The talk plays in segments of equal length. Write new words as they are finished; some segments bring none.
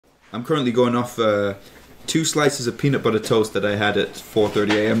I'm currently going off 2 slices of peanut butter toast that I had at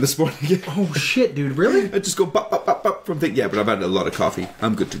 4:30 a.m. this morning. Oh shit, dude! Really? I just go bop, bop, bop, bop from thing. Yeah, but I've had a lot of coffee.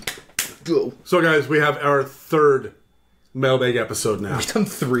 I'm good to go. So, guys, we have our 3rd Mailbag episode now. We've done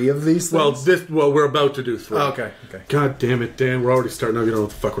 3 of these things? Well, we're about to do 3. Oh, okay. God damn it, Dan. We're already starting. Now you don't know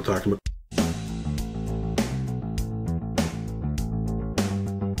what the fuck we're talking about.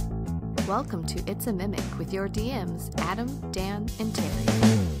 Welcome to It's a Mimic with your DMs, Adam, Dan, and Terry.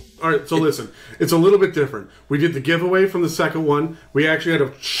 Alright, so listen. It's a little bit different. We did the giveaway from the second one. We actually had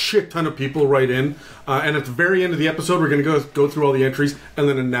a shit ton of people write in. And at the very end of the episode, we're going to go through all the entries and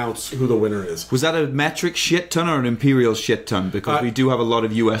then announce who the winner is. Was that a metric shit ton or an imperial shit ton? Because we do have a lot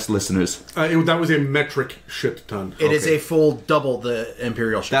of US listeners. That was a metric shit ton. It is a full double the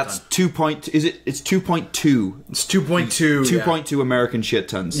imperial shit That's ton. 2 point... Is it? It's 2.2. It's 2.2. 2.2 American shit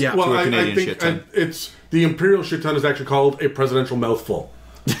tons. Yeah. To Well, a I Canadian think shit ton. it's... The imperial shit ton is actually called a presidential mouthful.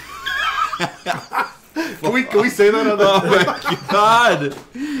 Can we say that on the... Oh my god!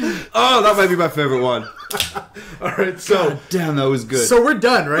 Oh, that might be my favorite one. Alright, so... God damn, that was good. So we're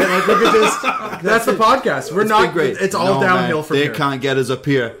done, right? Like we could just... That's the podcast. We're not... Great. It's all downhill from they here. They can't get us up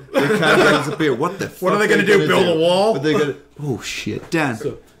here. They can't get us up here. What the fuck? What are they going to do? Build a wall? But they're gonna, oh shit, Dan.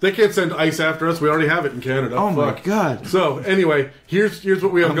 So, they can't send ice after us. We already have it in Canada. Oh my Fuck. god. So, anyway, here's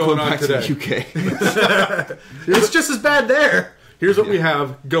what we have going on today. To the UK. It's just as bad there. Here's what we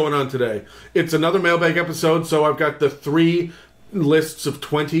have going on today. It's another mailbag episode, so I've got the 3 lists of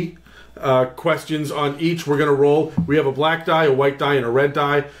 20 questions on each. We're going to roll. We have a black die, a white die, and a red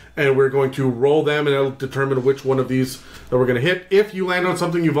die, and we're going to roll them, and that'll determine which one of these that we're going to hit. If you land on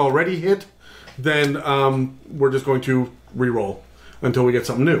something you've already hit, then we're just going to re-roll until we get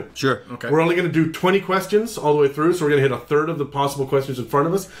something new. Sure. Okay. We're only going to do 20 questions all the way through, so we're going to hit a third of the possible questions in front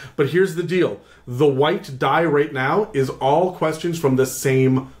of us. But here's the deal. The white die right now is all questions from the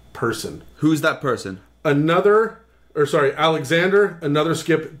same person. Who's that person? Alexander, another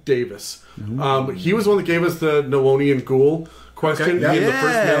Skip Davis. He was the one that gave us the Nowonian Ghoul question in the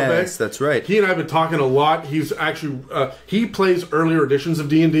first mailbag. Yes, that's right. He and I have been talking a lot. He's actually he plays earlier editions of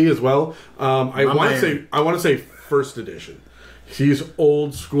D&D as well. I want to say first edition. He's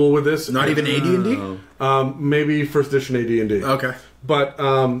old school with this. Not even AD&D? Maybe first edition AD&D. Okay. But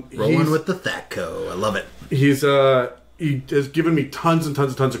Rolling with the THAC-Co. I love it. He has given me tons and tons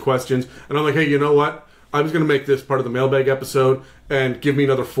and tons of questions, and I'm like, hey, you know what? I'm just going to make this part of the mailbag episode and give me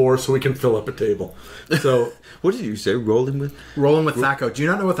another 4 so we can fill up a table. So, What did you say? Rolling with THAC-Co. Do you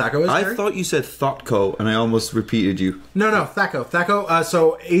not know what THAC-Co is, I Terry? thought you said Thoughtco, and I almost repeated you. No, THAC-Co. THAC-Co,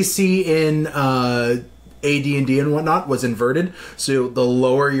 so AC in AD&D and whatnot was inverted. So the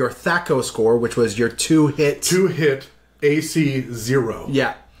lower your THAC-Co score, which was your 2-hit AC 0.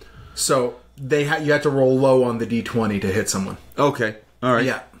 Yeah. So you had to roll low on the D20 to hit someone. Okay. All right.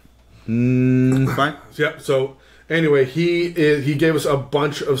 Yeah. Fine. Yeah. So anyway, he gave us a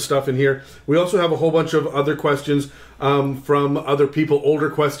bunch of stuff in here. We also have a whole bunch of other questions from other people, older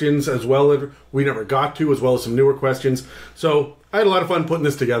questions as well that we never got to, as well as some newer questions. So I had a lot of fun putting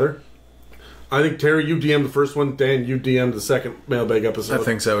this together. I think, Terry, you DM'd the first one. Dan, you DM'd the second mailbag episode. I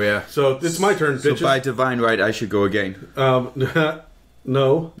think so, yeah. So it's my turn, bitches. So by divine right, I should go again.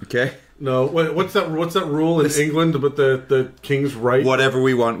 No. Okay. No. What's that rule in England about the king's right? Whatever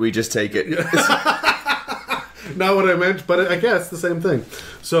we want, we just take it. Not what I meant, but I guess the same thing.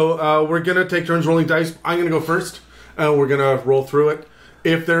 So we're going to take turns rolling dice. I'm going to go first, and we're going to roll through it.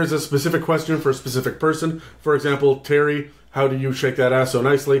 If there's a specific question for a specific person, for example, Terry, how do you shake that ass so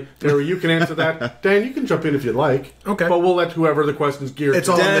nicely? Terry, you can answer that. Dan, you can jump in if you'd like. Okay. But we'll let whoever the question's geared It's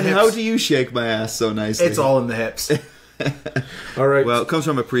to. all in the Dan, hips. how do you shake my ass so nicely? It's all in the hips. All right. Well, it comes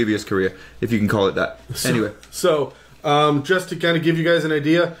from a previous career, if you can call it that. Anyway. So, just to kind of give you guys an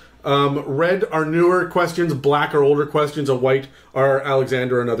idea, red are newer questions, black are older questions, and white are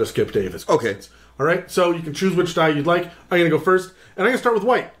Alexander and other Skip Davis questions. Okay. All right, so you can choose which die you'd like. I'm going to go first, and I'm going to start with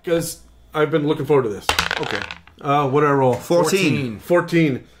white, because I've been looking forward to this. Okay. What did I roll? 14.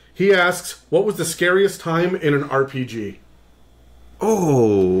 14. He asks, what was the scariest time in an RPG?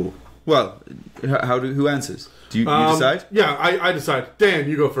 Oh. Well, who answers? Do you decide? Yeah, I decide. Dan,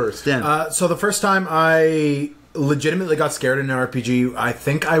 you go first. Dan. So the first time I legitimately got scared in an RPG, I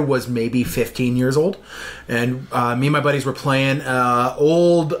think I was maybe 15 years old. And me and my buddies were playing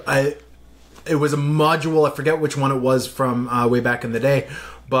it was a module, I forget which one it was from way back in the day.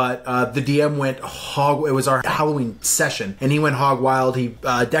 But the DM went it was our Halloween session, and he went hog wild. He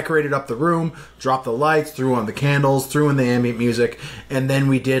decorated up the room, dropped the lights, threw on the candles, threw in the ambient music, and then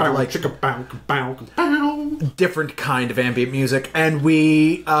we did different kind of ambient music, and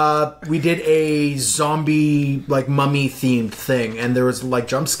we did a zombie like mummy themed thing, and there was like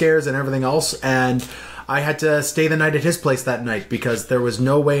jump scares and everything else, and I had to stay the night at his place that night because there was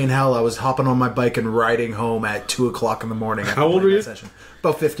no way in hell I was hopping on my bike and riding home at 2:00 in the morning. How old were you? Session.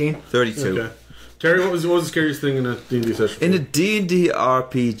 About 15. 32. Okay. Terry, what was the scariest thing in a D&D session? In a D&D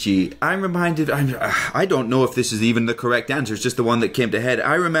RPG, I'm reminded... I don't know if this is even the correct answer. It's just the one that came to head.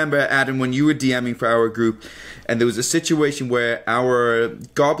 I remember, Adam, when you were DMing for our group, and there was a situation where our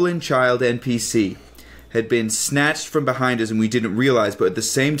goblin child NPC had been snatched from behind us and we didn't realize, but at the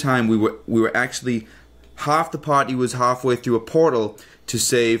same time we were actually... Half the party was halfway through a portal to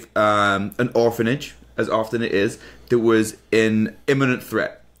save an orphanage, as often it is, that was in imminent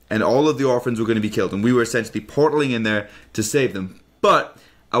threat. And all of the orphans were going to be killed. And we were essentially portaling in there to save them. But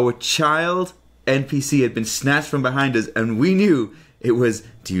our child NPC had been snatched from behind us. And we knew it was,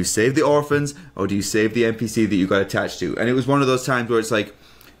 do you save the orphans or do you save the NPC that you got attached to? And it was one of those times where it's like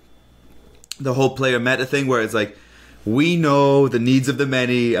the whole player meta thing where it's like, we know the needs of the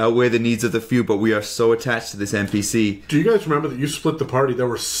many outweigh the needs of the few, but we are so attached to this NPC. Do you guys remember that you split the party? There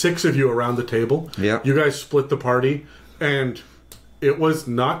were 6 of you around the table. Yeah. You guys split the party, and it was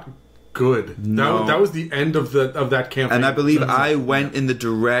not good. No. That was the end of that campaign. And I believe I went in the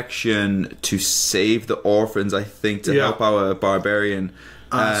direction to save the orphans, I think, to help our barbarian.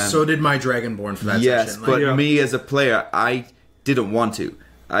 So did my Dragonborn for that yes, session. but me as a player, I didn't want to.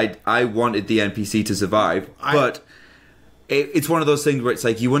 I wanted the NPC to survive, but... It's one of those things where it's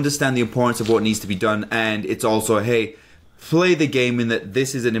like you understand the importance of what needs to be done, and it's also, hey, play the game in that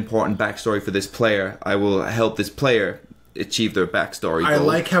this is an important backstory for this player. I will help this player achieve their backstory. I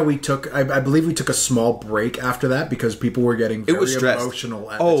like how we took, I believe we took a small break after that because people were getting very emotional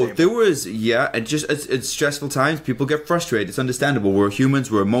at the table. There was, and just it's stressful times. People get frustrated. It's understandable. We're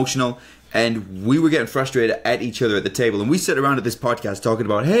humans. We're emotional. And we were getting frustrated at each other at the table. And we sit around at this podcast talking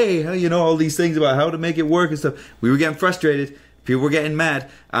about, hey, all these things about how to make it work and stuff. We were getting frustrated. People were getting mad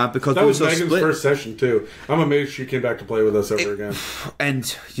because that we were was so Megan's split. First session too. I'm amazed she came back to play with us ever again.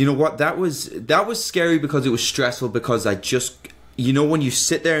 And you know what? That was scary because it was stressful because I just, when you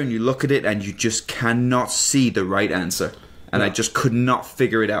sit there and you look at it and you just cannot see the right answer. And I just could not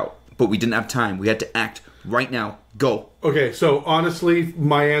figure it out. But we didn't have time. We had to act right now. Go. Okay, so honestly,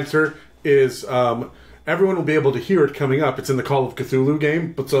 my answer is everyone will be able to hear it coming up. It's in the Call of Cthulhu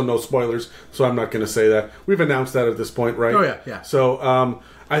game, but so no spoilers, so I'm not going to say that. We've announced that at this point, right? Oh, yeah. So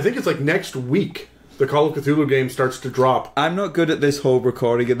I think it's like next week the Call of Cthulhu game starts to drop. I'm not good at this whole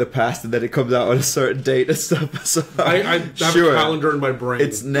recording in the past and then it comes out on a certain date and stuff. So I have a calendar in my brain.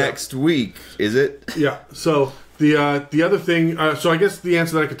 It's next week, is it? Yeah, so... The other thing, so I guess the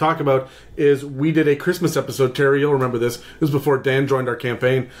answer that I could talk about is we did a Christmas episode. Terry, you'll remember this. It was before Dan joined our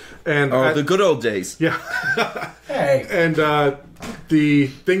campaign. And the good old days. Yeah. Hey. And the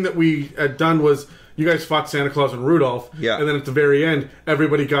thing that we had done was you guys fought Santa Claus and Rudolph. Yeah. And then at the very end,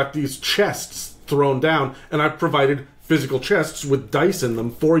 everybody got these chests thrown down. And I provided physical chests with dice in them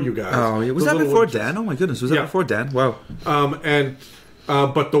for you guys. Oh, yeah. Was that before Dan? Oh, my goodness. Was that before Dan? Wow.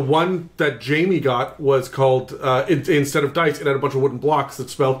 But the one that Jamie got was called, instead of dice, it had a bunch of wooden blocks that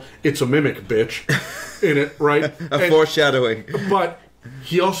spelled, "It's a mimic, bitch," in it, right? Foreshadowing. But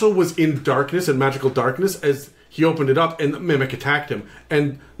he also was in darkness and magical darkness as he opened it up and the mimic attacked him.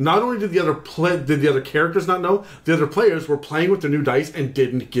 And not only did the other characters not know, the other players were playing with the new dice and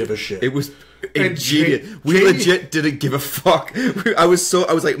didn't give a shit. It was ingenious. We legit didn't give a fuck. I was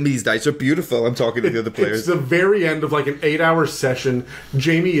like, these dice are beautiful. I'm talking to the other players. It's the very end of like an 8-hour session.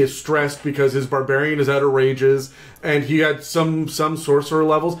 Jamie is stressed because his barbarian is out of rages, and he had some sorcerer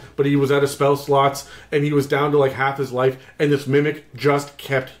levels, but he was out of spell slots, and he was down to like half his life, and this mimic just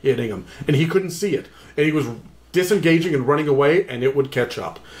kept hitting him, and he couldn't see it, and he was disengaging and running away, and it would catch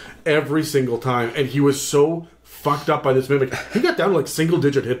up every single time, and he was so fucked up by this mimic. He got down to like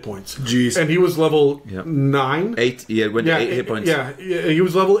single-digit hit points. Jeez. And he was level 9. 8, yeah, went to 8 hit points. Yeah, he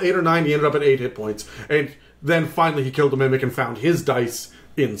was level 8 or 9. He ended up at 8 hit points. And then finally he killed the mimic and found his dice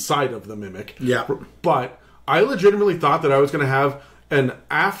inside of the mimic. Yeah. But I legitimately thought that I was going to have an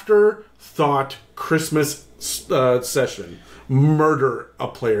afterthought Christmas session murder a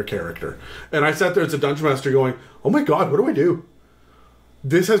player character. And I sat there as a dungeon master going, oh my god, what do I do?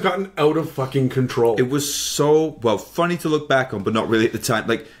 This has gotten out of fucking control. It was so, funny to look back on, but not really at the time.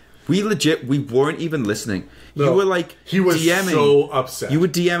 Like, we weren't even listening. No, you were like, he was DMing. so upset. You were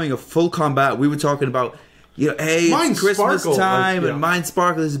DMing a full combat. We were talking about, hey, Mine it's Christmas Sparkle, time, like, and Mine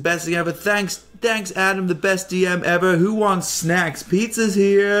Sparkle is the best thing ever. Thanks, Adam, the best DM ever. Who wants snacks? Pizza's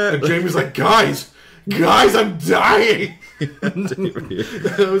here. And Jamie's like, guys, I'm dying.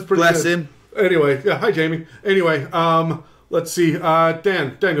 That was pretty Bless good. him. Anyway, yeah, hi, Jamie. Anyway, let's see.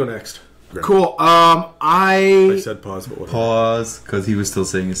 Dan, go next. Cool. I said pause, but whatever. Pause, because he was still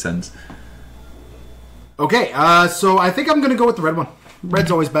saying his sentence. Okay, so I think I'm going to go with the red one.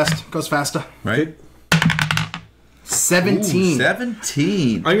 Red's always best. Goes faster. Right? 17. Ooh,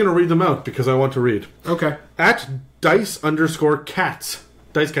 17. I'm going to read them out because I want to read. Okay. At dice_cats.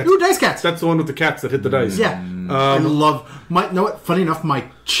 Dice cats. Ooh, dice cats. That's the one with the cats that hit the dice. Yeah. I love... know what? Funny enough, my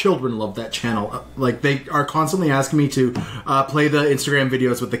children love that channel. They are constantly asking me to play the Instagram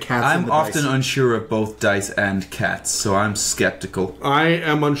videos with the cats and I'm the often dice. unsure of both dice and cats, so I'm skeptical. I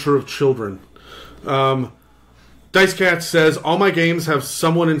am unsure of children. Dice Cat says, all my games have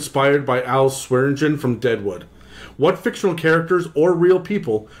someone inspired by Al Swearingen from Deadwood. What fictional characters or real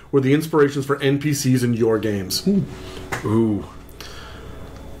people were the inspirations for NPCs in your games? Ooh.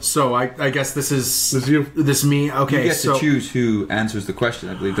 So I guess this is... This is you? This is me? Okay, You get to choose who answers the question,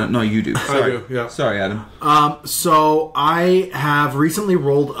 I believe. No, you do. Sorry. I do, yeah. Sorry, Adam. So I have recently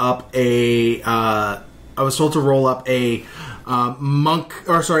rolled up a... I was told to roll up a a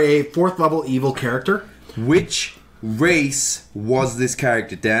 4th level evil character. Which race was this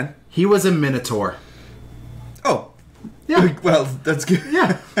character, Dan? He was a Minotaur. Oh. Yeah. Well, that's good.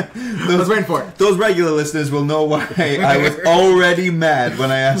 Yeah. I was waiting for it. Those regular listeners will know why I was already mad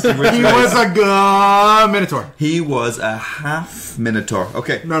when I asked him which He race. was a Minotaur. He was a half Minotaur.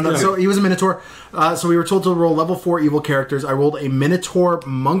 Okay. No. So he was a Minotaur. So we were told to roll level 4 evil characters. I rolled a Minotaur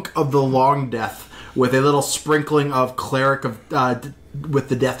Monk of the Long Death with a little sprinkling of Cleric of with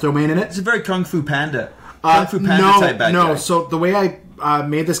the Death Domain in it. It's a very Kung Fu Panda. Kung Fu Panda type bad guy. So the way I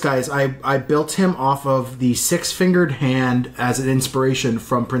made this guy is I built him off of the 6-fingered hand as an inspiration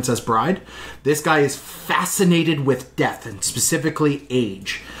from Princess Bride. This guy is fascinated with death and specifically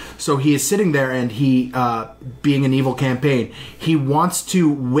age. So he is sitting there and he, being an evil campaign, he wants to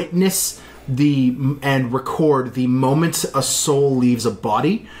witness and record the moment a soul leaves a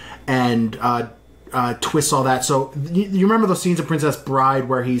body and twists all that. So you remember those scenes of Princess Bride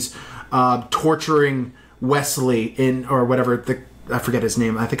where he's torturing Wesley or whatever, I forget his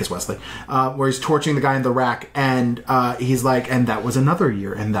name, I think it's Wesley, where he's torturing the guy in the rack, and he's like, and that was another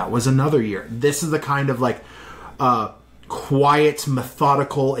year, and that was another year. This is the kind of quiet,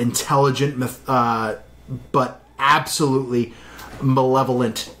 methodical, intelligent, but absolutely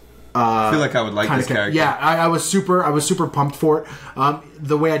malevolent. I feel like I would like this character. Yeah, I was super pumped for it.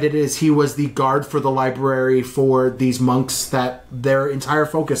 The way I did it is he was the guard for the library for these monks that their entire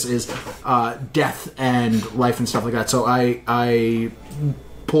focus is death and life and stuff like that. So I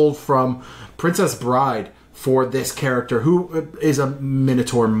pulled from Princess Bride for this character who is a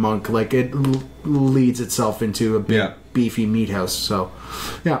Minotaur monk. It leads itself into a big beefy meat house. So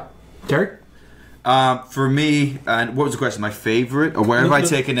yeah, Terry. For me, and what was the question? My favorite, or where have I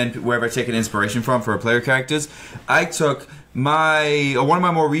taken inspiration from for player characters? I took one of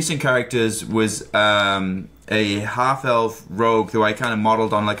my more recent characters was a half-elf rogue who I kind of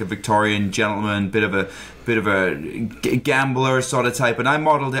modeled on a Victorian gentleman, bit of a gambler sort of type, and I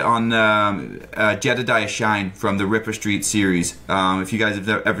modeled it on Jedediah Shine from the Ripper Street series. If you guys have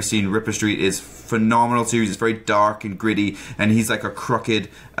ever seen Ripper Street, is phenomenal series. It's very dark and gritty, and he's like a crooked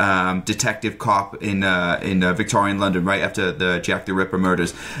detective cop in Victorian London right after the Jack the Ripper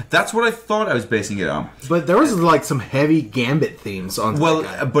murders. That's what I thought I was basing it on. But there was some heavy Gambit themes on.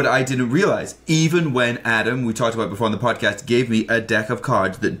 But I didn't realize, even when Adam, we talked about before on the podcast, gave me a deck of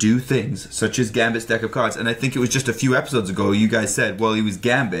cards that do things such as Gambit's deck of cards, and I think it was just a few episodes ago you guys said, well, he was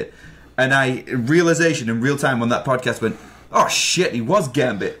Gambit, and realization in real time on that podcast went, oh shit, he was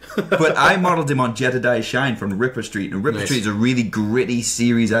Gambit. But I modeled him on Jedediah Shine from Ripper Street, and Ripper Street is a really gritty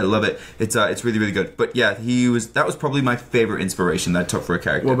series. I love it. It's really, really good. But yeah, that was probably my favorite inspiration that I took for a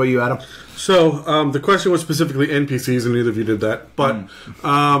character. What about you, Adam? So the question was specifically NPCs, and neither of you did that. But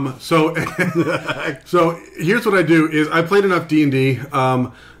so here's what I do: is I played enough D&D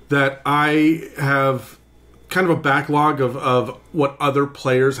that I have kind of a backlog of what other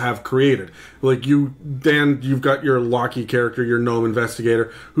players have created. Like you, Dan, you've got your Loki character, your gnome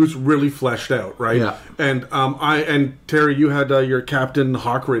investigator, who's really fleshed out, right? Yeah. And Terry, you had your Captain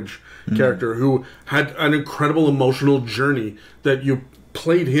Hawkridge character, who had an incredible emotional journey that you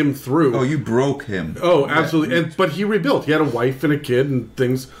played him through. Oh, you broke him. Oh, absolutely. But he rebuilt. He had a wife and a kid and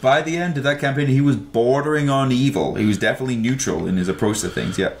things. By the end of that campaign, he was bordering on evil. He was definitely neutral in his approach to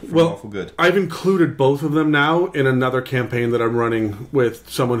things. Yeah, awful good. I've included both of them now in another campaign that I'm running with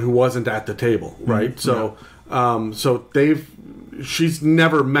someone who wasn't at the table, right? Mm-hmm. So she's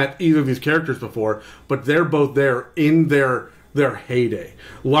never met either of these characters before, but they're both there in their heyday.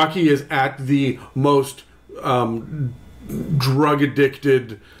 Loki is at the most drug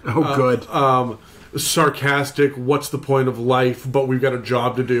addicted. Oh, good. Sarcastic. What's the point of life? But we've got a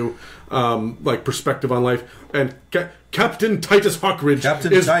job to do. Like perspective on life. And Captain Titus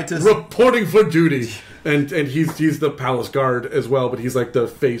Hawkridge is reporting for duty, and he's the palace guard as well. But he's like the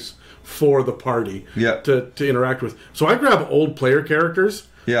face for the party to interact with. So I grab old player characters.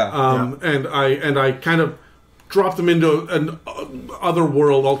 And I kind of drop them into an other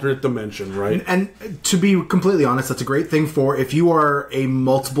world, alternate dimension, right? And to be completely honest, that's a great thing for if you are a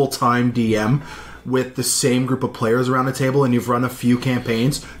multiple time DM with the same group of players around a table and you've run a few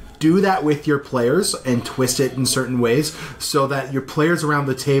campaigns. Do that with your players and twist it in certain ways so that your players around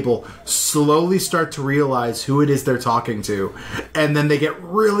the table slowly start to realize who it is they're talking to, and then they get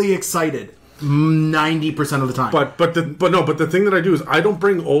really excited 90% of the time. But the thing that I do is I don't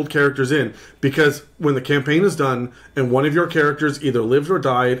bring old characters in, because when the campaign is done and one of your characters either lived or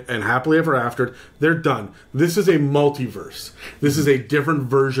died and happily ever aftered, they're done. This is a multiverse. This is a different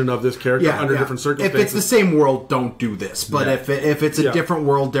version of this character under different circumstances. If it's the same world, don't do this. But if it's a different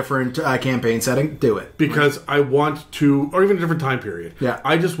world, different campaign setting, do it. Because I want to, or even a different time period. Yeah.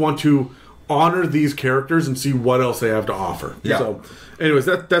 I just want to honor these characters and see what else they have to offer. Yeah. So, anyways,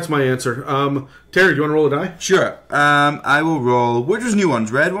 that's my answer. Terry, do you want to roll a die? Sure. I will roll. Which was new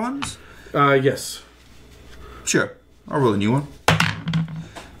ones? Red ones? Yes. Sure. I'll roll a new one.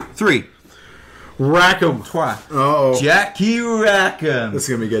 3. Rackham. Trois. Oh, Jackie Rackham. this is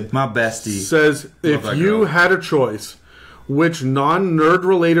gonna be good. My bestie. Says, if you had a choice, which non-nerd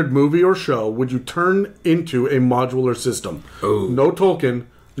related movie or show would you turn into a modular system? Oh. No Tolkien,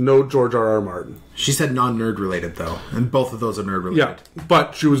 no George R.R. Martin. She said non-nerd related though, and both of those are nerd related. Yeah,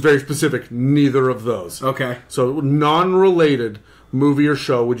 but she was very specific. Neither of those. Okay. So non-related movie or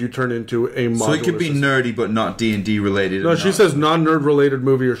show would you turn into a modular So it could be system? nerdy, but not D&D related. No, she says non-nerd related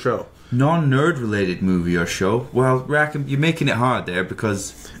movie or show. Non-nerd related movie or show. Well, Rackham, you're making it hard there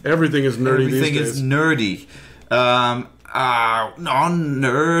because Everything is nerdy everything these is days. nerdy.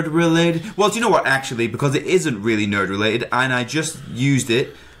 Non-nerd related. Well, do you know what? Actually, because it isn't really nerd related, and I just used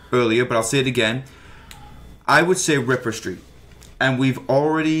it earlier, but I'll say it again. I would say Ripper Street, and we've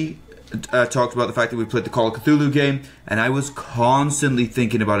already talked about the fact that we played the Call of Cthulhu game, and I was constantly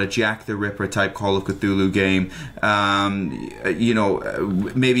thinking about a Jack the Ripper type Call of Cthulhu game.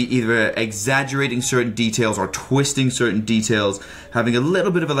 Maybe either exaggerating certain details or twisting certain details, having a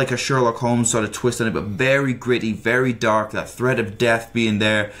little bit of a Sherlock Holmes sort of twist on it, but very gritty, very dark, that threat of death being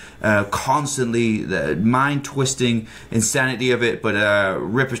there, constantly, the mind-twisting insanity of it. But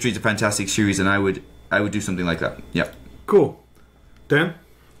Ripper Street's a fantastic series, and I would do something like that. Yep. Cool. Dan?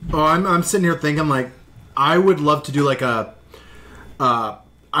 Oh, I'm sitting here thinking I would love to do I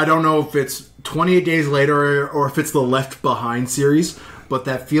don't know if it's 28 Days Later or if it's the Left Behind series, but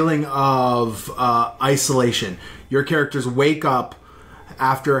that feeling of isolation. Your characters wake up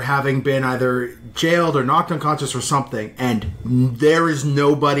after having been either jailed or knocked unconscious or something, and there is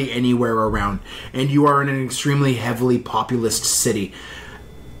nobody anywhere around, and you are in an extremely heavily populous city.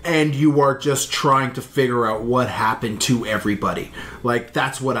 And you are just trying to figure out what happened to everybody.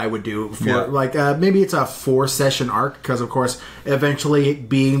 That's what I would do. For maybe it's a 4-session arc, because, of course, eventually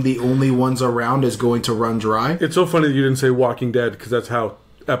being the only ones around is going to run dry. It's so funny that you didn't say Walking Dead, because that's how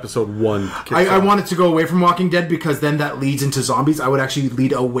episode 1 kicks I off. wanted to go away from Walking Dead, because then that leads into zombies. I would actually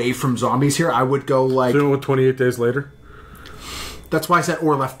lead away from zombies here. I would go So you know what 28 Days Later? That's why I said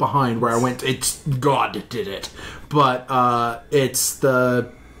or Left Behind, where I went, it's God did it. But it's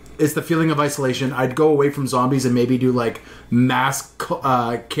the feeling of isolation. I'd go away from zombies and maybe do mass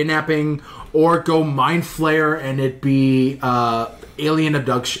kidnapping, or go Mind Flayer and it'd be alien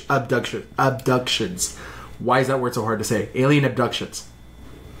abductions. Why is that word so hard to say? Alien abductions.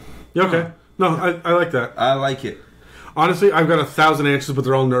 Yeah, okay. No, I like that. I like it. Honestly, I've got 1,000 answers, but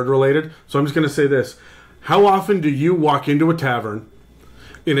they're all nerd related. So I'm just going to say this. How often do you walk into a tavern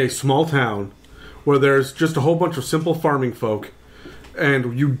in a small town where there's just a whole bunch of simple farming folk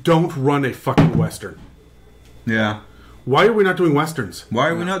and you don't run a fucking Western? Yeah. Why are we not doing Westerns? Why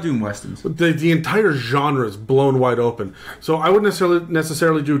are we not doing Westerns? The entire genre is blown wide open. So I wouldn't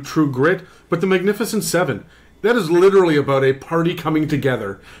necessarily do True Grit, but The Magnificent Seven. That is literally about a party coming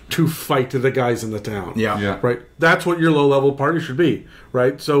together to fight the guys in the town. Yeah. Right? That's what your low-level party should be.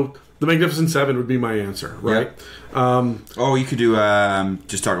 Right? So The Magnificent Seven would be my answer. Right? Yeah. You could do,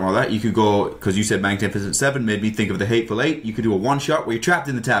 just talking about that, you could go, because you said Magnificent Seven made me think of The Hateful Eight. You could do a one-shot where you're trapped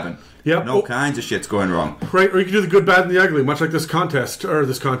in the tavern. Yep. No kinds of shit's going wrong. Right? Or you could do The Good, Bad, and the Ugly, much like this contest,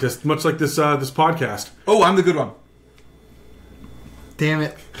 much like this podcast. Oh, I'm the good one. Damn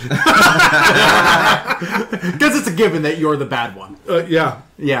it. Because it's a given that you're the bad one. Yeah.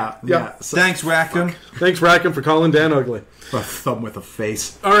 Yeah. So, Thanks, Rackham. Thanks, Rackham, for calling Dan ugly. a thumb with a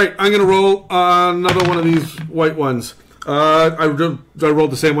face. All right, I'm going to roll another one of these white ones. I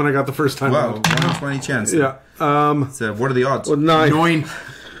rolled the same one I got the first time. Wow, 1 in 20 chance. Yeah. So what are the odds? Well, 9.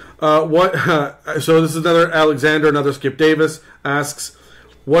 So this is another Alexander, another Skip Davis asks,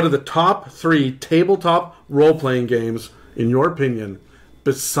 what are the top 3 tabletop role-playing games, in your opinion,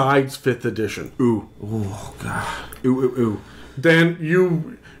 besides 5th edition? Ooh. Oh, God. Ooh. Dan, you're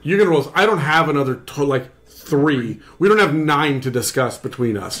going to roll. I don't have another, 3. We don't have 9 to discuss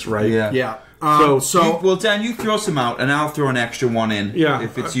between us, right? Yeah. Well, Dan, you throw some out, and I'll throw an extra one in. Yeah.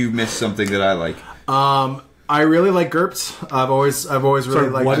 If it's you missed something that I like. I really like GURPS. I've always really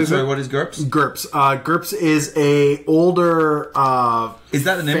liked. What is it? What is GURPS? GURPS. GURPS is a older. Is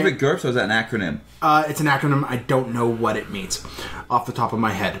that the name of it, GURPS, or is that an acronym? It's an acronym. I don't know what it means off the top of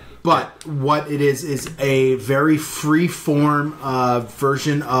my head. But what it is a very free-form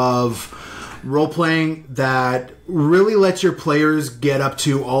version of role-playing that really lets your players get up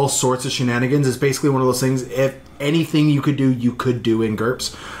to all sorts of shenanigans. It's basically one of those things, if anything you could do in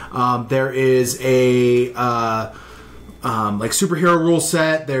GURPS. There is a like superhero rule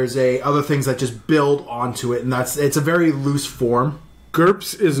set. There's other things that just build onto it, and it's a very loose form.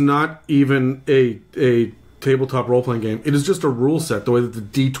 GURPS is not even a tabletop role-playing game. It is just a rule set, the way that the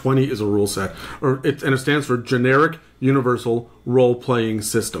D20 is a rule set. And it stands for Generic Universal Role-Playing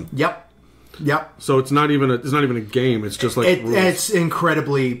System. Yep. So it's not even a game. It's just like rules. It's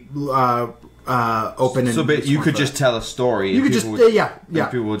incredibly open. And so you could just tell a story. You could just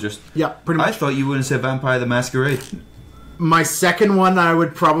People will just pretty much. I thought you wouldn't say Vampire the Masquerade. My second one I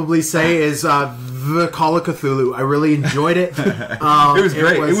would probably say is the Call of Cthulhu. I really enjoyed it. It was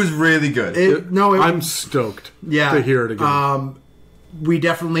great. It was really good. I'm stoked to hear it again. We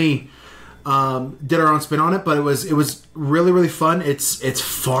definitely did our own spin on it, but it was really, really fun. It's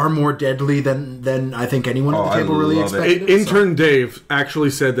far more deadly than I think anyone at the table really expected. Intern Dave actually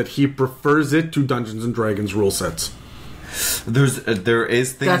said that he prefers it to Dungeons and Dragons rule sets. There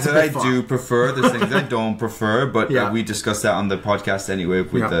is things that I do prefer. There's things I don't prefer, but we discussed that on the podcast anyway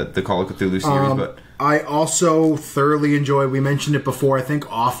with the Call of Cthulhu series. But I also thoroughly enjoy. We mentioned it before, I think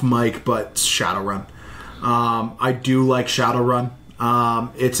off mic, but Shadowrun. I do like Shadowrun.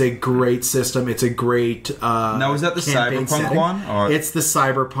 It's a great system. It's a great now is that the cyberpunk setting. one? Or? It's the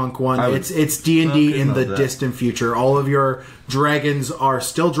cyberpunk one. It's D&D in the distant future. All of your dragons are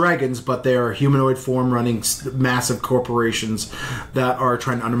still dragons, but they are humanoid form running massive corporations that are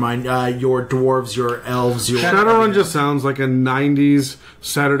trying to undermine your dwarves, your elves. Shadowrun just sounds like a 90s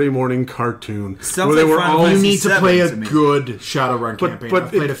Saturday morning cartoon. Where they were all you need to play a good Shadowrun campaign. But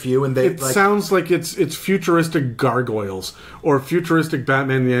I've played a few, and it sounds like it's futuristic gargoyles or futuristic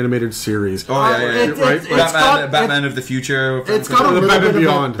Batman the Animated Series. Oh yeah. Batman of the future. It's got a little Batman bit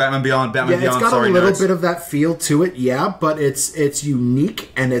Beyond. of Batman Beyond. Batman Beyond. It's got a little bit of that feel to it, but it's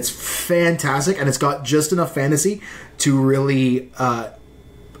unique and it's fantastic, and it's got just enough fantasy to really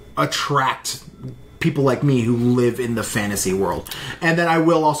attract people like me who live in the fantasy world. And then I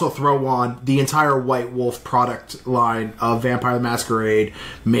will also throw on the entire White Wolf product line of Vampire the Masquerade,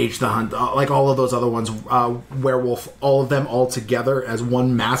 Mage the Hunt, like all of those other ones, Werewolf, all of them all together as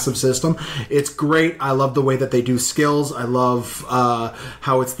one massive system. It's great. I love the way that they do skills. I love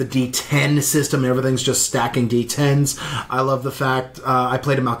how it's the D10 system. Everything's just stacking D10s. I love the fact I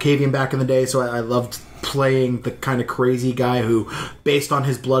played a Malkavian back in the day, so I loved playing the kind of crazy guy who, based on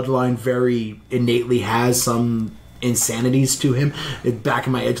his bloodline, very innately has some insanities to him. Back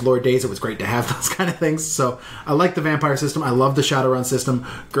in my Edgelord days, it was great to have those kind of things. So I like the vampire system. I love the Shadowrun system.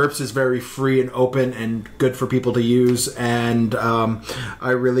 GURPS is very free and open and good for people to use, and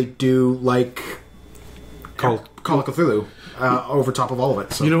I really do like Call of Cthulhu over top of all of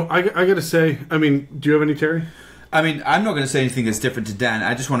it. So. I gotta say, do you have any, Terry? I'm not going to say anything that's different to Dan.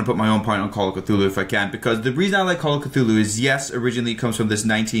 I just want to put my own point on Call of Cthulhu if I can, because the reason I like Call of Cthulhu is, yes, originally it comes from this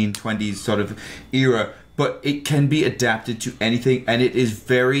 1920s sort of era, but it can be adapted to anything, and it is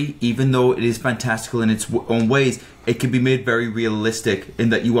very, even though it is fantastical in its own ways, it can be made very realistic in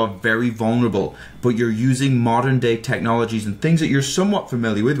that you are very vulnerable, but you're using modern day technologies and things that you're somewhat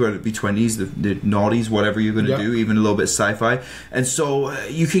familiar with, whether it be 20s, the noughties, whatever you're going to do, even a little bit of sci-fi. And so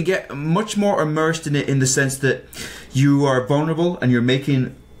you can get much more immersed in it in the sense that you are vulnerable and you're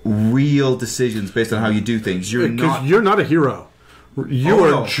making real decisions based on how you do things. You're not a hero. You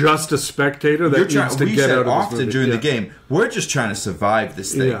are just a spectator that needs to get out of this often movie. during the game, we're just trying to survive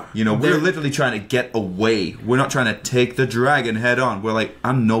this thing. Yeah. You know, we're literally trying to get away. We're not trying to take the dragon head on. We're like,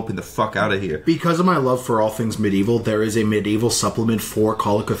 I'm noping the fuck out of here. Because of my love for all things medieval, there is a medieval supplement for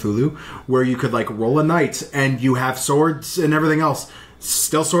Call of Cthulhu where you could like roll a knight and you have swords and everything else.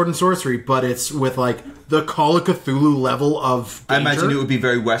 Still sword and sorcery, but it's with like the Call of Cthulhu level of danger. I imagine it would be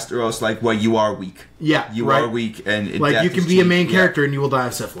very Westeros, like where you are weak. Yeah, you are weak, and like you can be a main character and you will die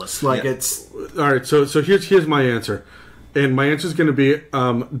of syphilis. Like it's all right. So here's my answer, and my answer is going to be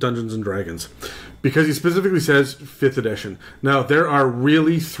Dungeons and Dragons, because he specifically says 5th edition. Now there are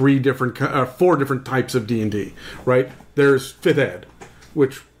really 4 different types of D&D. Right? There's 5th ed,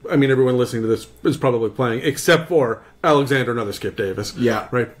 which I mean everyone listening to this is probably playing, except for Alexander and other Skip Davis. Yeah.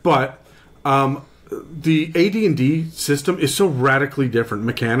 Right. But the AD&D system is so radically different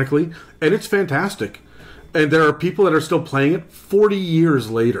mechanically, and it's fantastic. And there are people that are still playing it 40 years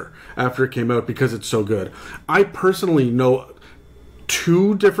later after it came out because it's so good. I personally know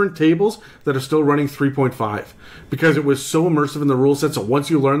 2 different tables that are still running 3.5 because it was so immersive in the rule set. So once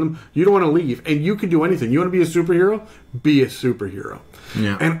you learn them, you don't want to leave, and you can do anything. You want to be a superhero? Be a superhero.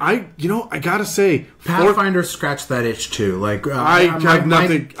 Yeah. And I gotta say, Pathfinder scratched that itch too. Like I have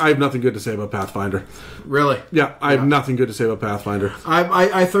nothing good to say about Pathfinder. Really? Yeah, I have nothing good to say about Pathfinder.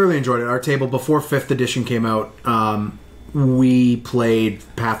 I thoroughly enjoyed it. Our table before 5th edition came out, we played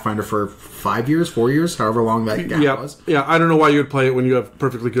Pathfinder for 5 years, 4 years, however long that gap was. Yeah, I don't know why you would play it when you have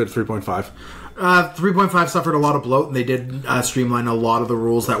perfectly good 3.5. 3.5 suffered a lot of bloat, and they did streamline a lot of the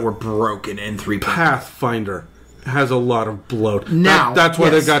rules that were broken in 3.5. Pathfinder has a lot of bloat. Now, that's why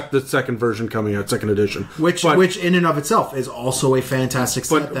they got the second version coming out, 2nd edition. Which in and of itself is also a fantastic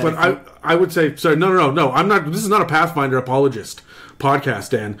set. But I would say, sorry, no, I'm not. This is not a Pathfinder apologist podcast,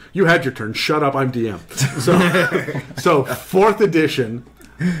 Dan. You had your turn. Shut up. I'm DM. So 4th edition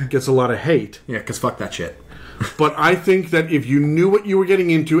gets a lot of hate. Yeah, because fuck that shit. But I think that if you knew what you were getting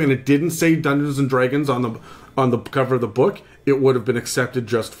into and it didn't say Dungeons and Dragons on the cover of the book, it would have been accepted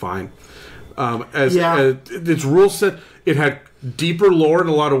just fine. As its rule set, it had deeper lore in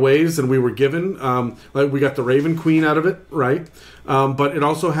a lot of ways than we were given. Like we got the Raven Queen out of it, right? But it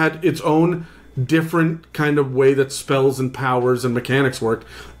also had its own different kind of way that spells and powers and mechanics worked,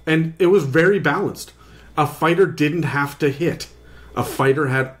 and it was very balanced. A fighter didn't have to hit. A fighter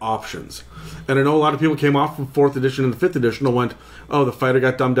had options. And I know a lot of people came off from 4th edition and the 5th edition and went, oh, the fighter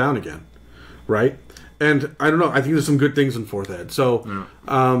got dumbed down again, right? And I don't know. I think there's some good things in 4th ed. So,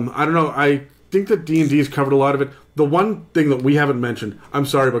 I don't know. I think that D&D has covered a lot of it. The one thing that we haven't mentioned, I'm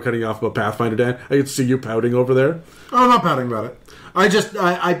sorry about cutting you off about Pathfinder, Dan. I can see you pouting over there. Oh, I'm not pouting about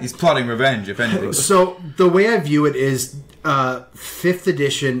it. He's plotting revenge, if anything. So, the way I view it is 5th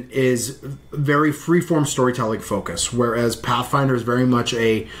edition is very freeform storytelling focus, whereas Pathfinder is very much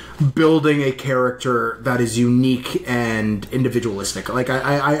a building a character that is unique and individualistic. Like,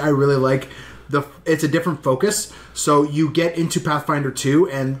 I really like it's a different focus. So, you get into Pathfinder 2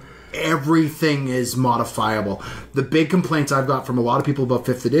 and everything is modifiable. The big complaints I've got from a lot of people about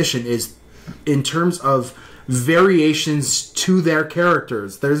 5th edition is in terms of variations to their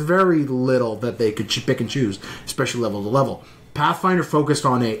characters. There's very little that they could pick and choose, especially level to level. Pathfinder focused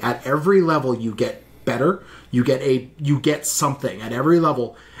on at every level you get better, you get something at every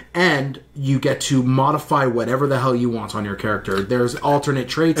level, and you get to modify whatever the hell you want on your character. There's alternate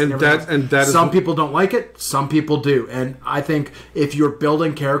traits, and that some people don't like it, some people do. And I think if you're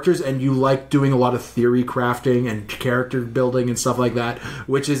building characters and you like doing a lot of theory crafting and character building and stuff like that,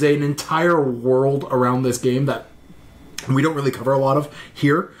 which is an entire world around this game that we don't really cover a lot of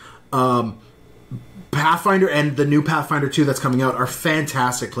here, Pathfinder and the new Pathfinder 2 that's coming out are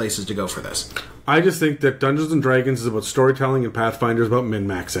fantastic places to go for this. I just think that Dungeons and Dragons is about storytelling and Pathfinder is about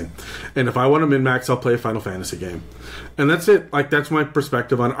min-maxing. And if I want to min-max, I'll play a Final Fantasy game. And that's it. Like, that's my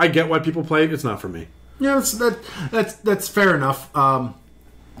perspective on it. I get why people play it. It's not for me. Yeah, that's fair enough.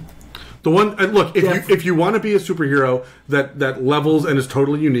 The one look, if you want to be a superhero that levels and is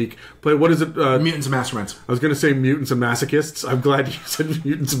totally unique, play what is it? Mutants and Masterminds. I was going to say mutants and masochists. I'm glad you said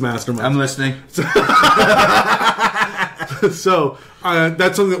mutants and masterminds. I'm listening. So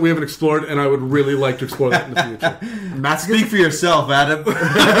that's something that we haven't explored, and I would really like to explore that in the future. Speak for yourself, Adam.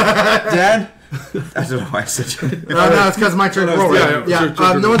 Dad. I don't know why I said no, it's because my turn to roll. Yeah.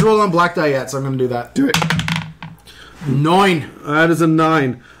 No one's rolled on black die yet, so I'm going to do that. Do it. 9. That is a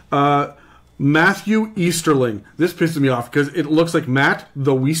 9. Matthew Easterling. This pisses me off because it looks like Matt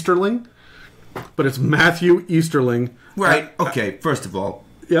the Weasterling, but it's Matthew Easterling. Right. Okay. First of all,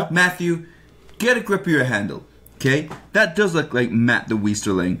 yeah. Matthew, get a grip of your handle. Okay, that does look like Matt the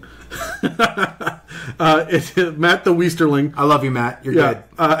Weasterling. Matt the Weasterling. I love you, Matt. You're good.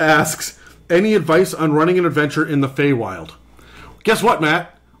 Asks, any advice on running an adventure in the Feywild? Guess what,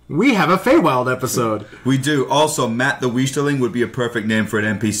 Matt? We have a Feywild episode. We do. Also, Matt the Weasterling would be a perfect name for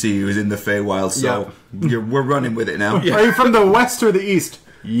an NPC who's in the Feywild, so we're running with it now. Are you from the west or the east?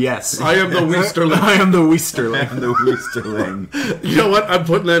 Yes. I am the Weasterling. I am the Weasterling. I'm the Weasterling. You know what? I'm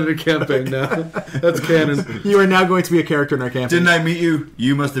putting that in a campaign now. That's canon. You are now going to be a character in our campaign. Didn't I meet you?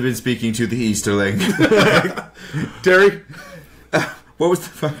 You must have been speaking to the Easterling. Terry? What was the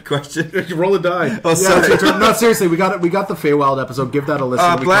fucking question? You roll a die. Oh, sorry. No, seriously, we got the Feywild episode. Give that a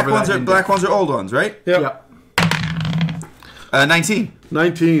listen. We black cover that black ones are old ones, right? Yep. 19.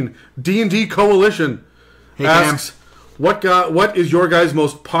 19. D&D Coalition Hey, asks, what is your guys'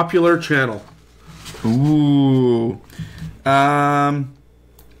 most popular channel? Ooh.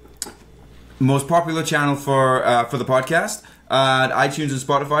 Most popular channel for the podcast. iTunes and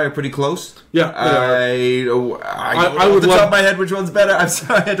Spotify are pretty close. Yeah, I I would off the top love of my head which one's better. I'm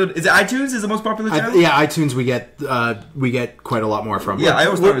sorry. Is it iTunes? Is the most popular channel? iTunes we get quite a lot more from. Yeah, I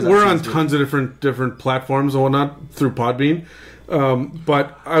always thought it was we're on iTunes, too. tons of different platforms and whatnot through Podbean.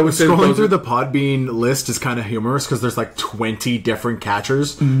 But I would say Scrolling through the Podbean list is kind of humorous because there's like 20 different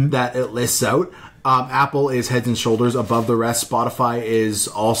catchers that it lists out. Apple is heads and shoulders above the rest. Spotify is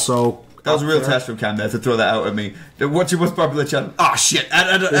also. That was a real test from Cam there to throw that out at me. What's your most popular channel? Oh shit!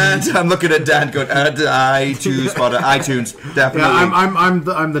 I'm looking at Dan going, iTunes, definitely. Yeah,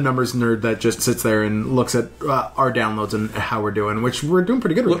 I'm the numbers nerd that just sits there and looks at our downloads and how we're doing, which we're doing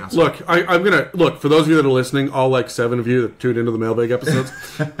pretty good right now. So. Look, I'm gonna look for those of you that are listening. All like 7 of you that tuned into the Mailbag episodes.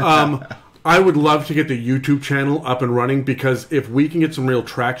 I would love to get the YouTube channel up and running because if we can get some real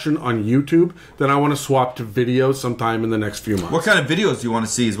traction on YouTube, then I want to swap to video sometime in the next few months. What kind of videos do you want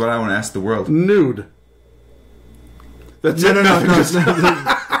to see is what I want to ask the world. Nude. That's it. No.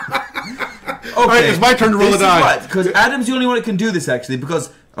 Okay, All right, it's my turn to roll a die. Because Adam's the only one that can do this, actually,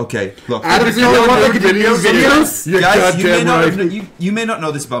 because... Okay, look. Adam's the only one that can do videos? You're Guys, goddamn you may not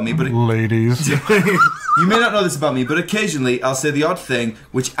know this about me, but... Ladies. You may not know this about me, but occasionally I'll say the odd thing,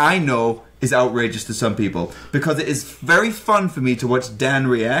 which I know is outrageous to some people, because it is very fun for me to watch Dan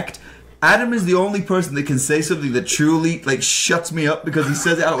react. Adam is the only person that can say something that truly, like, shuts me up because he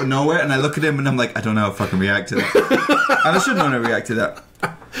says it out of nowhere, and I look at him and I'm like, I don't know how to fucking react to that. And I should know how to react to that.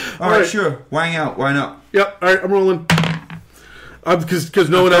 Alright, sure. Wang out. Why not? Yep, alright, I'm rolling. Because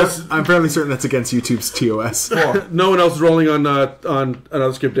no one else... I'm fairly certain that's against YouTube's TOS. No one else is rolling on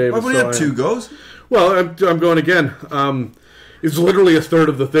another Skip Davis. I've only had 2 goes. Well, I'm going again. It's literally a third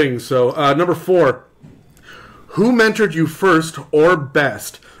of the thing. So, number 4. Who mentored you first or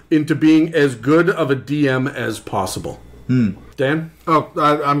best into being as good of a DM as possible? Dan? Oh,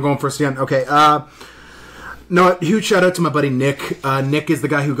 I'm going first again. Okay. No, huge shout out to my buddy Nick. Nick is the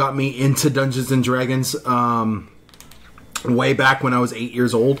guy who got me into Dungeons and Dragons way back when I was 8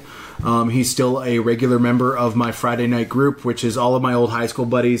 years old. He's still a regular member of my Friday night group, which is all of my old high school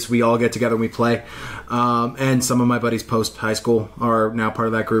buddies. We all get together and we play. And some of my buddies post high school are now part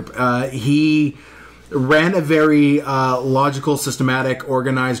of that group. He ran a very logical, systematic,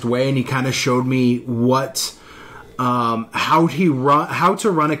 organized way, and he kind of showed me what how to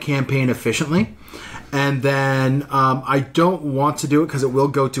run a campaign efficiently. And then I don't want to do it because it will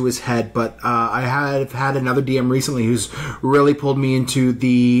go to his head, but I have had another DM recently who's really pulled me into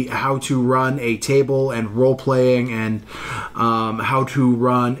the how to run a table and role playing and how to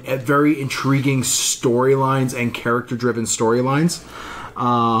run very intriguing storylines and character driven storylines.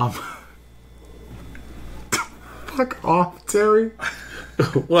 Fuck off, Terry.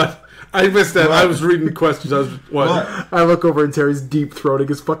 What? I missed that. I was reading the questions. What? I look over and Terry's deep throating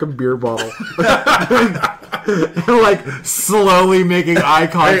his fucking beer bottle. Like slowly making eye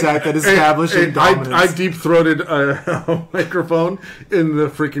contact and establishing dominance. I deep-throated a microphone in the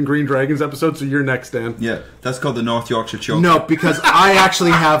freaking Green Dragons episode, so you're next, Dan. Yeah, that's called the North Yorkshire choke. No, because I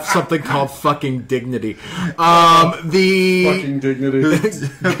actually have something called fucking dignity. Fucking dignity.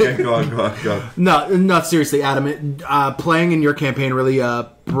 Okay, go on. No, seriously, Adam. Playing in your campaign really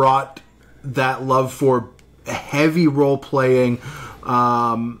brought that love for heavy role-playing,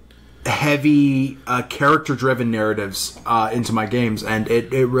 heavy character-driven narratives into my games, and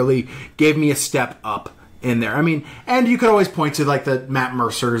it really gave me a step up in there. I mean, and you could always point to like the Matt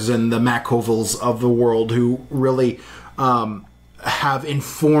Mercers and the Matt Covels of the world who really have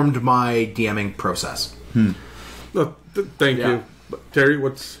informed my DMing process. Thank you. Terry,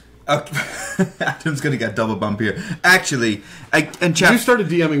 what's... Adam's going to get double bump here. Actually, you started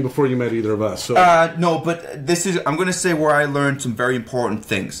DMing before you met either of us. So. No, but this is... I'm going to say where I learned some very important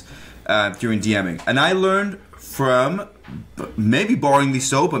things during DMing. And I learned from, maybe boringly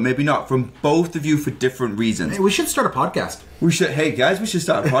so, but maybe not, from both of you for different reasons. Hey, we should start a podcast. Hey guys, we should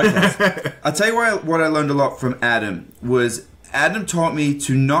start a podcast. I'll tell you what I learned a lot from Adam was Adam taught me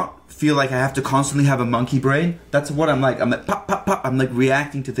to not feel like I have to constantly have a monkey brain. That's what I'm like. I'm like pop, pop, pop. I'm like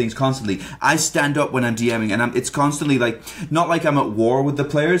reacting to things constantly. I stand up when I'm DMing, and it's constantly like, not like I'm at war with the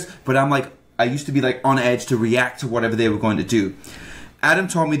players, but I'm like, I used to be like on edge to react to whatever they were going to do. Adam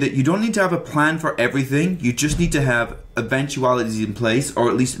taught me that you don't need to have a plan for everything. You just need to have eventualities in place, or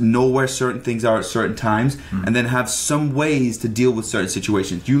at least know where certain things are at certain times, and then have some ways to deal with certain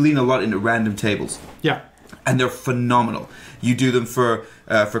situations. You lean a lot into random tables. Yeah. And they're phenomenal. You do them for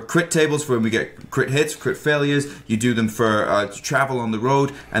crit tables, for when we get crit hits, crit failures. You do them for travel on the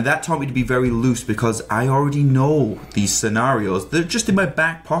road. And that taught me to be very loose because I already know these scenarios. They're just in my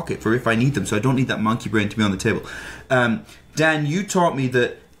back pocket for if I need them, so I don't need that monkey brain to be on the table. Dan, you taught me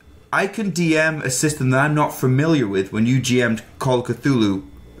that I can DM a system that I'm not familiar with when you GM'd Call of Cthulhu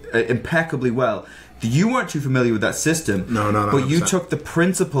impeccably well. You weren't too familiar with that system. No. But you took the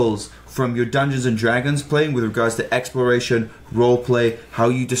principles from your Dungeons and Dragons playing with regards to exploration, roleplay, how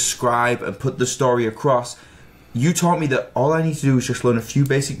you describe and put the story across. You taught me that all I need to do is just learn a few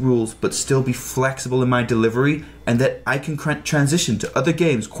basic rules, but still be flexible in my delivery, and that I can transition to other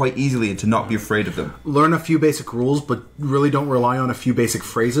games quite easily and to not be afraid of them. Learn a few basic rules, but really don't rely on a few basic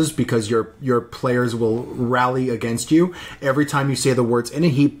phrases because your players will rally against you every time you say the words in a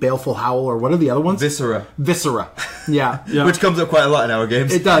heap, baleful howl, or what are the other ones? Viscera. Yeah. Which comes up quite a lot in our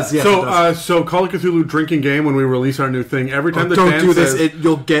games. It does, yeah. So Call of Cthulhu drinking game, when we release our new thing, every time don't Dan do this, says...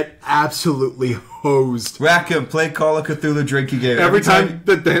 you'll get absolutely hosed. Rackham, play Call of Cthulhu drinking game. Every time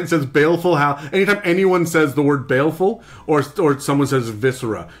that Dan says baleful howl, anytime anyone says the word baleful, or someone says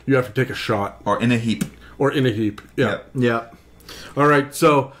viscera, you have to take a shot. Or in a heap. Yeah. All right,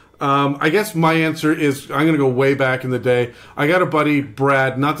 so I guess my answer is I'm going to go way back in the day. I got a buddy,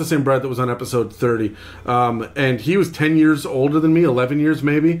 Brad, not the same Brad that was on episode 30, and he was 10 years older than me, 11 years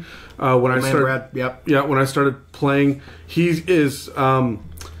maybe. When I started, Brad, yep. Yeah, when I started playing, he is...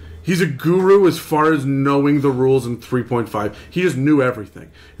 he's a guru as far as knowing the rules in 3.5. He just knew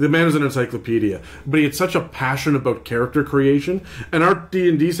everything. The man was an encyclopedia. But he had such a passion about character creation. And our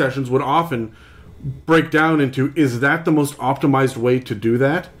D&D sessions would often break down into, is that the most optimized way to do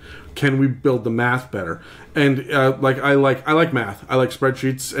that? Can we build the math better? And I like math. I like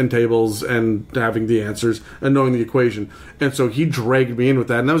spreadsheets and tables and having the answers and knowing the equation. And so he dragged me in with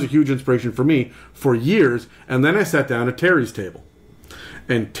that. And that was a huge inspiration for me for years. And then I sat down at Terry's table.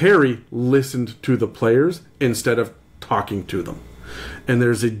 And Terry listened to the players instead of talking to them. And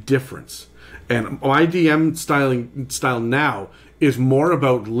there's a difference. And my DM style now is more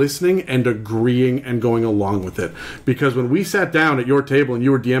about listening and agreeing and going along with it. Because when we sat down at your table and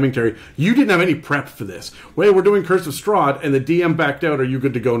you were DMing, Terry, you didn't have any prep for this. Wait, we're doing Curse of Strahd, and the DM backed out. Are you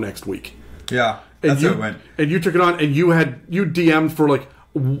good to go next week? Yeah, that's how it went. And you took it on, and you DM'd for like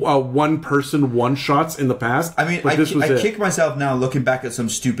one-person one-shots in the past. I mean, I kick myself now looking back at some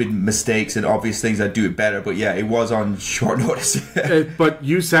stupid mistakes and obvious things I'd do it better, but yeah, it was on short notice. But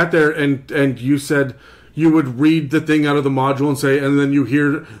you sat there and you said you would read the thing out of the module and say, and then you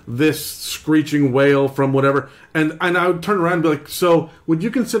hear this screeching wail from whatever, and I would turn around and be like, so would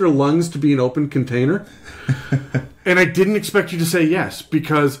you consider lungs to be an open container? And I didn't expect you to say yes,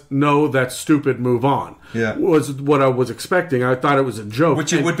 because no, that's stupid, move on. Yeah. Was what I was expecting. I thought it was a joke.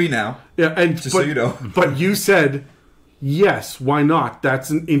 Which it would be now. Yeah, and so you know. But you said, yes, why not?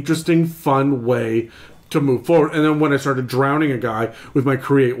 That's an interesting, fun way to move forward. And then when I started drowning a guy with my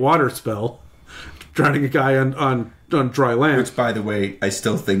create water spell, drowning a guy on dry land. Which, by the way, I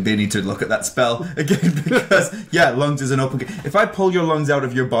still think they need to look at that spell again, because, yeah, lungs is an open... If I pull your lungs out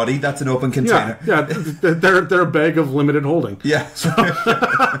of your body, that's an open container. Yeah, they're a bag of limited holding. Yeah. So,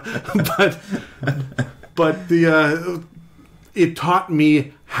 but it taught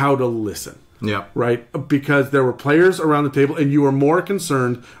me how to listen. Yeah. Right? Because there were players around the table, and you were more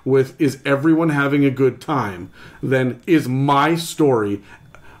concerned with, is everyone having a good time, than is my story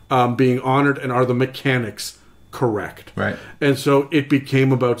being honored, and are the mechanics correct? Right. And so it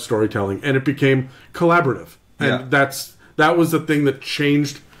became about storytelling, and it became collaborative. And that was the thing that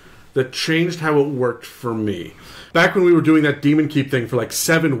changed how it worked for me. Back when we were doing that Demon Keep thing for like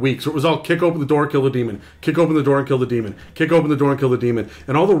 7 weeks, where it was all kick open the door, kill the demon, kick open the door and kill the demon, kick open the door and kill the demon.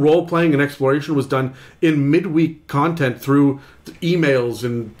 And all the role-playing and exploration was done in midweek content through emails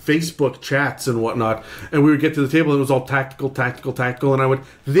and Facebook chats and whatnot. And we would get to the table and it was all tactical. And I went,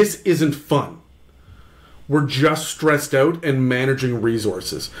 this isn't fun. We're just stressed out and managing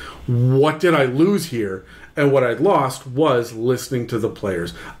resources. What did I lose here? And what I lost was listening to the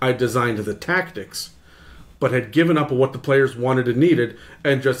players. I designed the tactics, but had given up on what the players wanted and needed,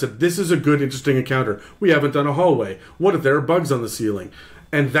 and just said, this is a good, interesting encounter. We haven't done a hallway. What if there are bugs on the ceiling?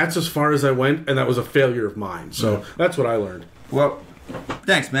 And that's as far as I went, and that was a failure of mine. So that's what I learned. Well,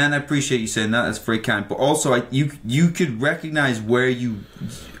 thanks, man. I appreciate you saying that. That's very kind. But also, you could recognize where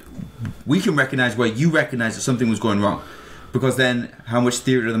we can recognize where you recognize that something was going wrong. Because then, how much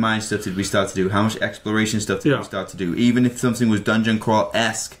theater of the mind stuff did we start to do? How much exploration stuff did we start to do? Even if something was dungeon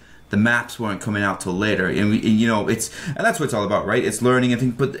crawl-esque, the maps weren't coming out till later. And that's what it's all about, right? It's learning and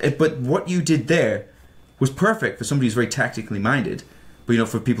things. But what you did there was perfect for somebody who's very tactically minded. But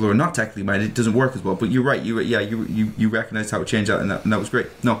for people who are not tactically minded, it doesn't work as well. But you're right. You recognized how it changed out, and that was great.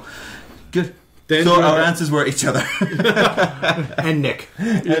 No, good. Then so our answers were each other and Nick.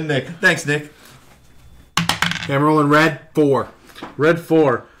 And Nick. Thanks, Nick. I'm rolling red 4. Red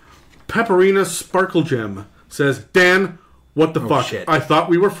 4. Pepperina Sparkle Gem says, Dan, what the fuck? Shit. I thought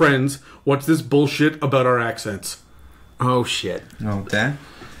we were friends. What's this bullshit about our accents? Oh, shit. Oh, Dan?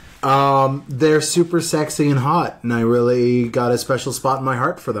 They're super sexy and hot, and I really got a special spot in my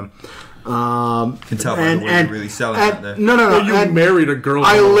heart for them. Can tell by the way you're really selling that there. No. Well, you married a girl.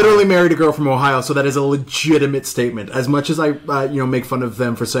 I literally married a girl from Ohio, so that is a legitimate statement. As much as I, make fun of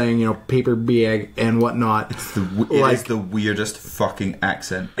them for saying, paper bag and whatnot. It is the weirdest fucking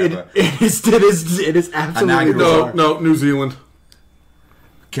accent ever. It is absolutely bizarre. No, New Zealand.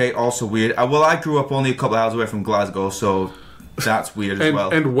 Okay, also weird. Well, I grew up only a couple hours away from Glasgow, so that's weird as well.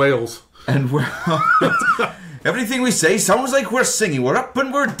 And Wales. And everything we say sounds like we're singing. We're up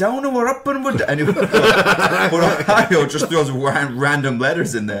and we're down and we're up and we're down. Anyway, but Ohio just throws random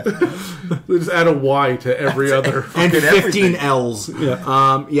letters in there. They just add a Y to every other. And 15 everything. L's.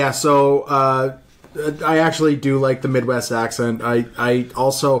 Yeah. So I actually do like the Midwest accent. I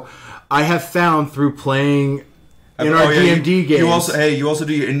have found through playing in our D&D games. You also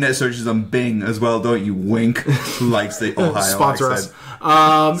do your internet searches on Bing as well, don't you? Wink. Who likes the Ohio Sponsor accent?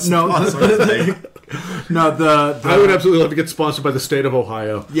 us. No, I would absolutely love to get sponsored by the state of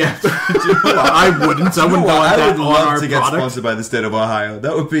Ohio. Yeah, I wouldn't. I wouldn't want that on our to get sponsored by the state of Ohio.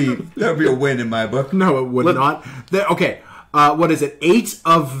 That would be a win in my book. No, it would not. Okay, what is it? 8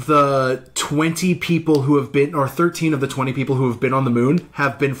 of the 20 people who have been, or 13 of the 20 people who have been on the moon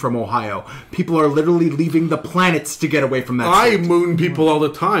have been from Ohio. People are literally leaving the planets to get away from that. I moon people all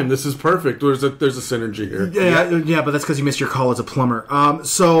the time. This is perfect. There's a synergy here. Yeah, but that's because you missed your call as a plumber.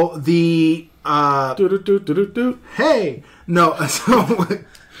 So the. Hey! No, so...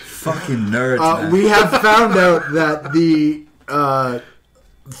 Fucking nerds, man. We have found out that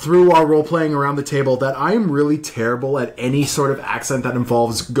through our role-playing around the table, that I am really terrible at any sort of accent that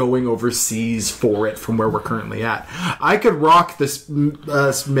involves going overseas for it from where we're currently at. I could rock this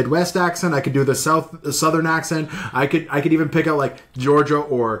Midwest accent, I could do the Southern accent, I could even pick out, like, Georgia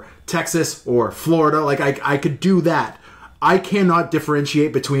or Texas or Florida, like, I could do that. I cannot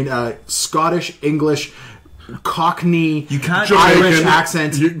differentiate between a Scottish, English, Cockney, Irish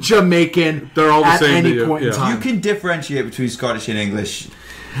accent, Jamaican. They're all the same at any point in time. You can differentiate between Scottish and English.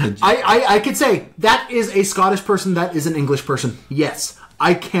 I could say that is a Scottish person, that is an English person. Yes,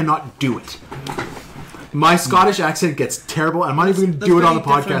 I cannot do it. My Scottish accent gets terrible. I'm not even going to do it on the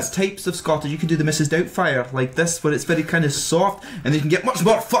podcast. Types of Scottish. You can do the Mrs. Doubtfire like this, where it's very kind of soft, and then you can get much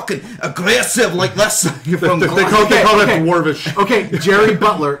more fucking aggressive like this. You're from they call that dwarvish. Okay, Jerry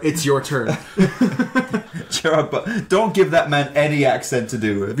Butler, it's your turn. Don't give that man any accent to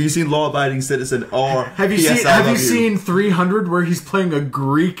do. Have you seen Law Abiding Citizen or Have you seen 300 where he's playing a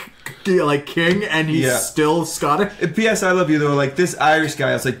Greek king and he's still Scottish? P.S. I Love You, though, like this Irish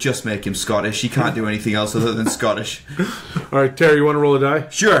guy, I was like, just make him Scottish. He can't do anything else other than Scottish. Alright, Terry, you want to roll a die?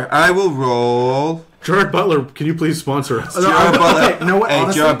 Sure, I will roll. Gerard Butler, can you please sponsor us? Gerard Butler. You know what? Hey,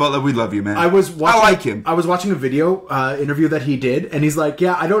 honestly, Gerard Butler, we love you, man. I like him. I was watching a video interview that he did, and he's like,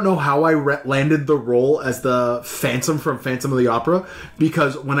 "Yeah, I don't know how I landed the role as the Phantom from Phantom of the Opera,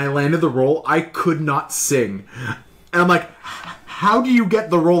 because when I landed the role, I could not sing." And I'm like, "How do you get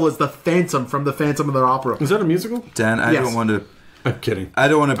the role as the Phantom from the Phantom of the Opera?" Is that a musical? Dan, I don't want to. I'm kidding. I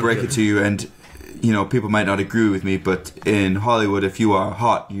don't want to break it to you, and people might not agree with me, but in Hollywood, if you are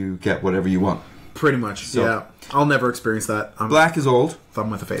hot, you get whatever you want. Pretty much, yeah. I'll never experience that. Black is old. Thumb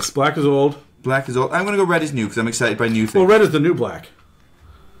with a face. Black is old. Black is old. I'm going to go red is new because I'm excited by new things. Well, red is the new black.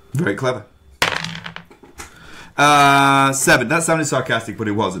 Very clever. 7. That sounded sarcastic, but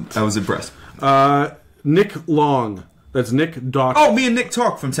it wasn't. I was impressed. Nick Long. That's Nick dot... Oh, me and Nick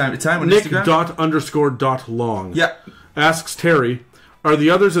talk from time to time on Nick Instagram. Nick ._.long. Yeah. Asks Terry, are the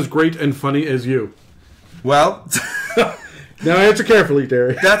others as great and funny as you? Well... Now answer carefully,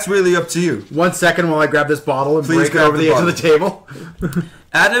 Terry. That's really up to you. 1 second while I grab this bottle and Please break it grab over the the edge of bottle. the table.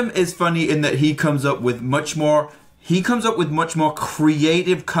 Adam is funny in that he comes up with much more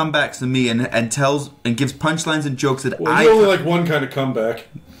creative comebacks than me, and tells and gives punchlines and jokes that Well, you only like one kind of comeback.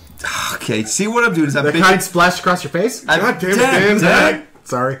 Okay, see what I'm doing is I'm The kind splashed across your face? God damn it, Dan.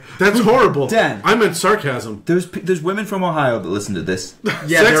 Sorry. That's horrible. Dan. I meant sarcasm. There's women from Ohio that listen to this. Yeah,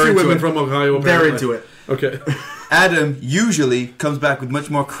 they're Sexy into women it. from Ohio. They're Apparently. into it. Okay. Adam usually comes back with much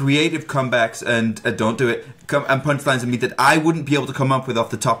more creative comebacks and don't do it and punchlines than me that I wouldn't be able to come up with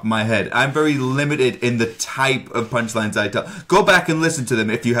off the top of my head. I'm very limited in the type of punchlines I tell. Go back and listen to them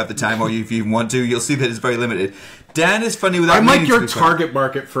if you have the time or if you even want to. You'll see that it's very limited. Dan is funny without. I'm like meaning your to be funny. target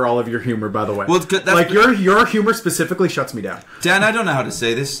market for all of your humor, by the way. Well, that's like your humor specifically shuts me down. Dan, I don't know how to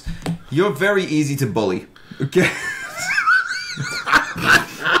say this. You're very easy to bully. Okay.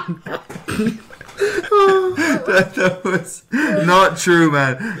 that was not true,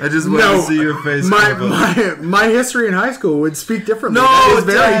 man. I just wanted to see your face. My history in high school would speak differently. No, that is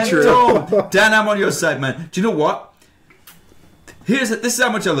very Dan, true. don't. Dan, I'm on your side, man. Do you know what? This is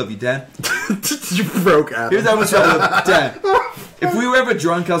how much I love you, Dan. You broke Adam. Here's how much I love you, Dan. If we were ever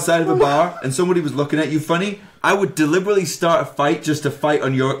drunk outside of a bar and somebody was looking at you funny, I would deliberately start a fight just to fight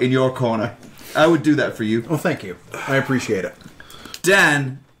in your corner. I would do that for you. Well, thank you. I appreciate it.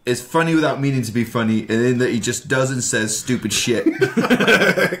 Dan is funny without meaning to be funny, and in that he just does and says stupid shit.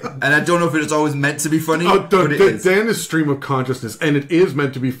 And I don't know if it's always meant to be funny, but it is. Dan is stream of consciousness, and it is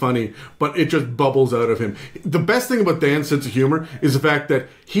meant to be funny, but it just bubbles out of him. The best thing about Dan's sense of humor is the fact that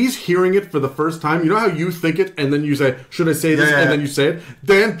he's hearing it for the first time. You know how you think it, and then you say, should I say this? Yeah. And then you say it?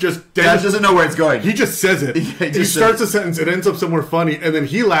 Dan doesn't know where it's going. He just says it. Yeah, he starts a sentence, it ends up somewhere funny, and then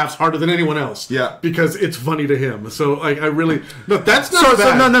he laughs harder than anyone else. Yeah. Because it's funny to him. So, like, I really... No, that's not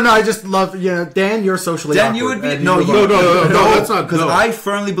bad. No, I just love, Dan, you're socially Dan, awkward. you would be... and No, you- that's not... Because No. I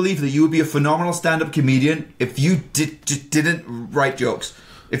firmly believe that you would be a phenomenal stand-up comedian if you just didn't write jokes.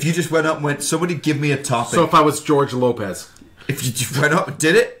 If you just went up and went, somebody give me a topic. So if I was George Lopez. If you just went up and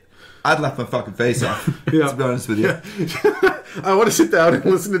did it, I'd laugh my fucking face off. Yeah. To be honest with you. I want to sit down and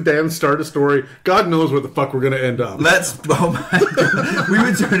listen to Dan start a story. God knows where the fuck we're going to end up. Oh my God. We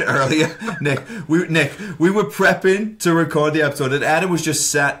were doing it earlier, Nick. We were prepping to record the episode, and Adam was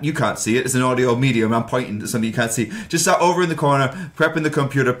just sat. You can't see it; it's an audio medium. I'm pointing to something you can't see. Just sat over in the corner, prepping the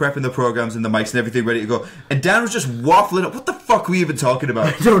computer, prepping the programs and the mics and everything ready to go. And Dan was just waffling up. What the fuck were we even talking about?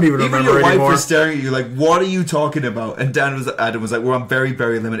 I don't even remember your wife anymore. was staring at you like, "What are you talking about?" And Adam was like, "We're on very,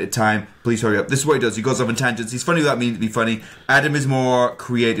 very limited time. Please hurry up." This is what he does. He goes off on tangents. He's funny without meaning to be funny. Adam is more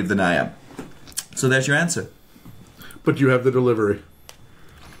creative than I am. So there's your answer. But you have the delivery.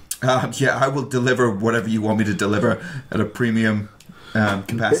 Yeah, I will deliver whatever you want me to deliver at a premium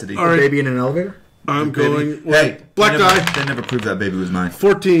capacity. All right. Baby in an elevator? I'm Baby. going... Well, Hey, black die. They never proved that baby was mine.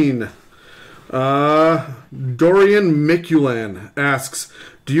 14. Dorian Mikulan asks,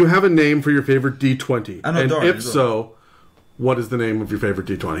 do you have a name for your favorite D20? I know and Dorian if as well. so, what is the name of your favorite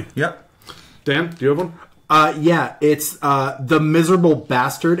D20? Yep. Dan, do you have one? Yeah, it's The Miserable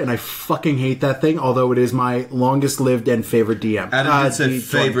Bastard, and I fucking hate that thing, although it is my longest lived and favorite DM. Adam just said D20.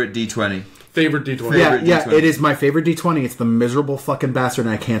 favorite D20. Favorite D20. Favorite Yeah, D20. it is my favorite D20. It's The Miserable fucking Bastard,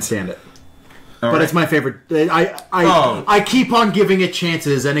 and I can't stand it. All But right. it's my favorite. I keep on giving it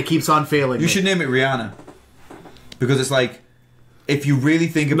chances, and it keeps on failing You me. should name it Rihanna. Because it's like, if you really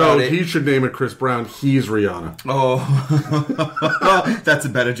think No, about it... he should name it Chris Brown. He's Rihanna. Oh, that's a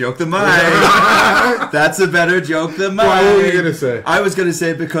better joke than mine. That's a better joke than mine. What were you gonna say? I was gonna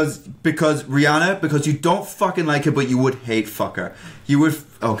say because Rihanna, because you don't fucking like her, but you would hate fuck her. You would.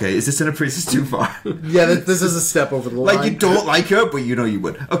 Okay, is this in a princess too far? Yeah, this is a step over the line. Like you don't like her, but you know you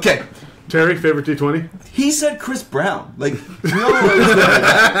would. Okay, Terry, favorite D20? he said Chris Brown. Like we all know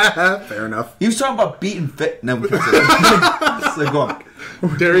that. Fair enough. He was talking about beating fit. No, we can't say that. So go on.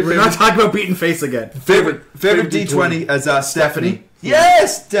 Terry, We're not talking about beating face again. Favorite D20 as Stephanie.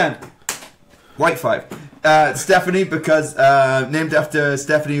 Yes, Dan. White 5. Stephanie, because named after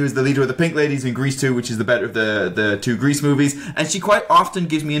Stephanie, who is the leader of the Pink Ladies in Grease 2, which is the better of the two Grease movies, and she quite often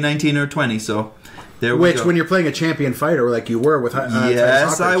gives me a 19 or a 20. So there we go. Which, when you're playing a champion fighter like you were with yes,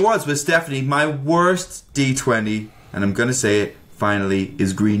 Titus I Hawkins. was with Stephanie. My worst D20, and I'm gonna say it finally,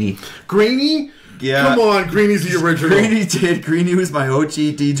 is Greenie. Greenie? Yeah. Come on, Greenie's the original. Greenie was my OG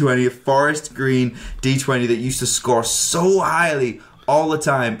D20, a forest green D20 that used to score so highly all the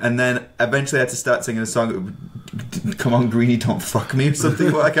time, and then eventually I had to start singing a song. Come on, Greenie, don't fuck me, or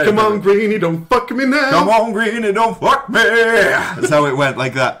something. Well, I can't Come on, remember. Greenie, don't fuck me now. Come on, Greenie, don't fuck me. That's how it went,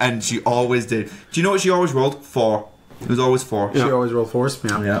 like that, and she always did. Do you know what she always rolled? 4. It was always 4. She always rolled 4s.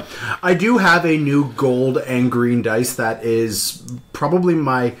 Yeah. Yeah. I do have a new gold and green dice that is probably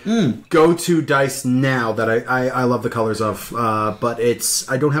my go-to dice now that I love the colors of. But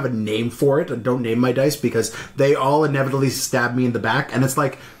I don't have a name for it. I don't name my dice because they all inevitably stab me in the back. And it's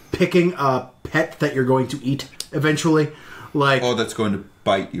like picking a pet that you're going to eat eventually. Like, that's going to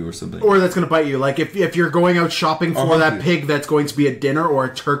bite you or something. Or that's going to bite you. Like, if you're going out shopping for that you. pig that's going to be a dinner or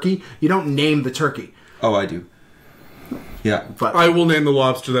a turkey, you don't name the turkey. Oh, I do. Yeah. But I will name the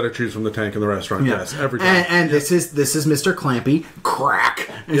lobster that I choose from the tank in the restaurant. yeah. Yes, every time. And this is Mr. Clampy. Crack!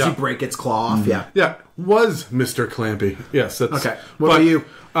 As Yeah. you break its claw off. Yeah. Yeah, was Mr. Clampy. Yes, that's... Okay. What about you?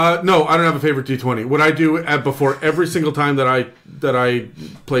 No, I don't have a favorite D20. What I do before every single time that I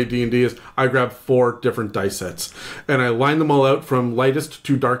play D&D is I grab 4 different dice sets. And I line them all out from lightest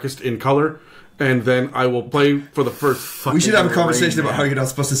to darkest in color. And then I will play for the first... We should have a conversation about how you're not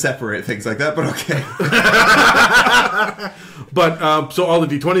supposed to separate things like that, but okay. But, so all the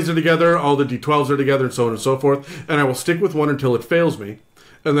D20s are together, all the D12s are together, and so on and so forth. And I will stick with one until it fails me.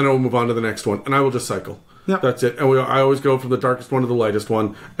 And then I will move on to the next one. And I will just cycle. Yep. That's it. And I always go from the darkest one to the lightest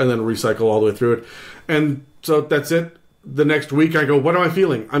one, and then recycle all the way through it. And so that's it. The next week I go, what am I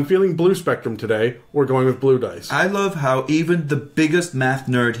feeling? I'm feeling blue spectrum today. We're going with blue dice. I love how even the biggest math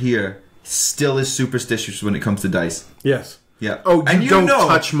nerd here still is superstitious when it comes to dice. Yes. Yeah. Oh, and you don't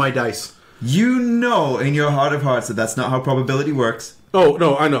touch my dice. You know in your heart of hearts that that's not how probability works. Oh,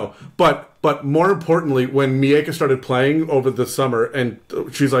 no, I know. But more importantly, when Mieka started playing over the summer, and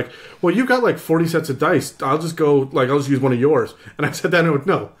she's like, well, you got like 40 sets of dice. I'll just use one of yours. And I said that, and I went,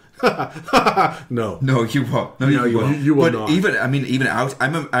 no. No. No, you won't. No, you won't. You will but not. even out, I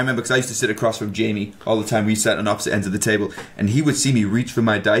remember because I used to sit across from Jamie all the time. We sat on opposite ends of the table, and he would see me reach for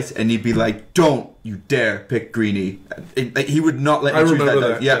my dice, and he'd be like, "Don't you dare pick Greenie." He would not let me choose remember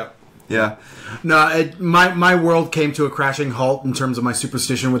that dice. Yeah. No, my world came to a crashing halt in terms of my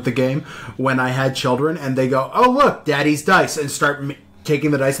superstition with the game when I had children, and they go, "Oh look, Daddy's dice," and start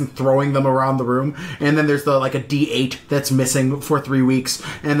taking the dice and throwing them around the room, and then there's like a D8 that's missing for 3 weeks,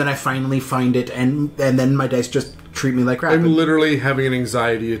 and then I finally find it, and then my dice just treat me like crap. I'm literally having an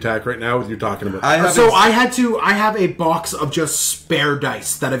anxiety attack right now with you talking about it. I have a box of just spare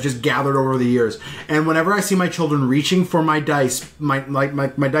dice that I've just gathered over the years, and whenever I see my children reaching for my dice, my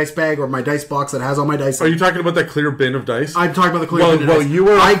dice bag or my dice box that has all my dice. Are you talking about that clear bin of dice? I'm talking about the clear bin of dice. You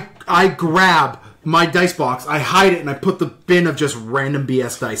were... I grab my dice box, I hide it, and I put the bin of just random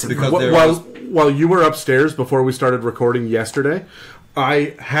BS dice in. Because while you were upstairs before we started recording yesterday,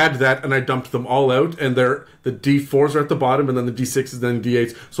 I had that and I dumped them all out, and the D4s are at the bottom, and then the D6s, and then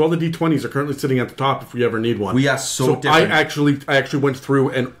D8s. So all the D20s are currently sitting at the top if we ever need one. We are so different. I actually went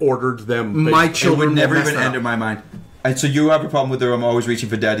through and ordered them. My It children would never will mess even that enter up. my mind. And so you have a problem with I'm always reaching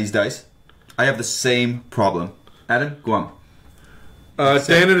for Daddy's dice. I have the same problem. Adam, go on.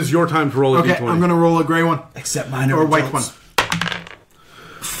 Dan, it is your time to roll a Okay, D20. I'm going to roll a grey one. Except mine Or a white one.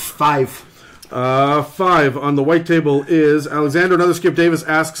 5. 5 on the white table is Alexander. Another Skip Davis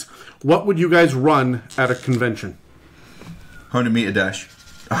asks, what would you guys run at a convention? 100-meter dash.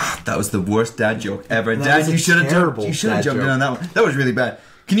 That was the worst dad joke ever. That Dad, was a you should have terrible jumped dad in on that one. That was really bad.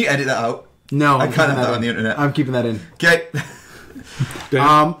 Can you edit that out? No, I I'm can't keeping have that in. on the internet. I'm keeping that in. Okay.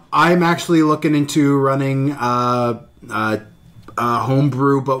 I'm actually looking into running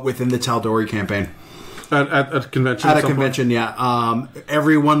homebrew, but within the Tal'Dorei campaign. At a convention? At a some point? convention, yeah.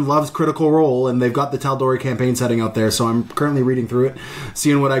 Everyone loves Critical Role, and they've got the Tal'Dorei campaign setting out there, so I'm currently reading through it,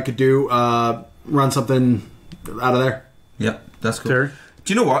 seeing what I could do, run something out of there. Yep, that's cool. Terry?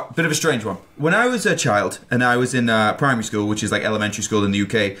 Do you know what? Bit of a strange one. When I was a child and I was in primary school, which is like elementary school in the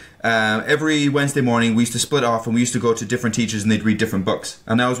UK, every Wednesday morning we used to split off and we used to go to different teachers and they'd read different books.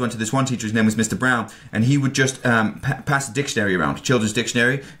 And I always went to this one teacher, his name was Mr. Brown, and he would just pass a dictionary around, children's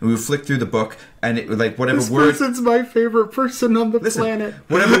dictionary, and we would flick through the book and it would like whatever This word... person's my favorite person on the planet.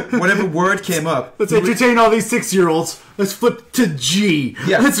 Whatever word came up... Let's entertain all these 6-year-olds. Let's flip to G.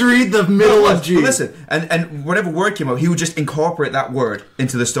 Yeah. Let's read the middle of G. But listen, and whatever word came up, he would just incorporate that word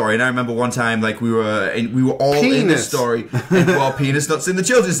into the story. And I remember one time, like we were all in the Penis. story, and well, penis nuts in the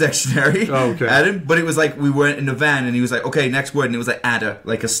children's dictionary. Oh, okay. Adam, but it was like we were in a van, and he was like, "Okay, next word," and it was like adder,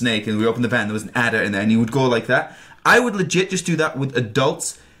 like a snake. And we opened the van, there was an adder in there, and he would go like that. I would legit just do that with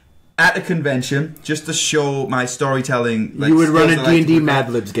adults at a convention, just to show my storytelling. Like, You would run skills a I like to D&D put Mad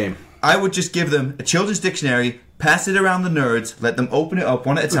down. Libs game. I would just give them a children's dictionary, pass it around the nerds, let them open it up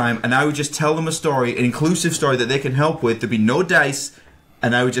one at a time, and I would just tell them a story, an inclusive story that they can help with. There'd be no dice,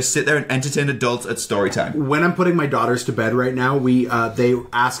 and I would just sit there and entertain adults at story time. When I'm putting my daughters to bed right now, they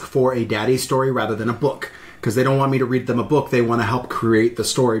ask for a daddy story rather than a book. because they don't want me to read them a book. They want to help create the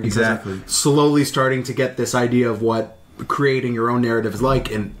story. Because Exactly. I'm slowly starting to get this idea of what creating your own narrative is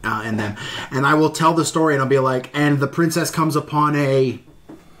like in them. And I will tell the story and I'll be like, and the princess comes upon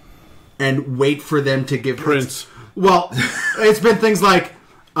and wait for them to give Prince. Well, it's been things like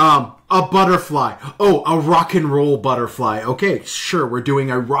a butterfly. Oh, a rock and roll butterfly. Okay, sure, we're doing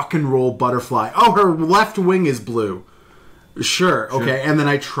a rock and roll butterfly. Oh, her left wing is blue. Sure, okay. And then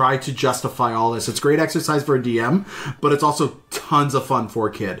I try to justify all this. It's great exercise for a DM, but it's also tons of fun for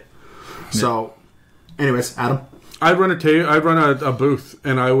a kid. So, anyways, Adam? I'd run a booth,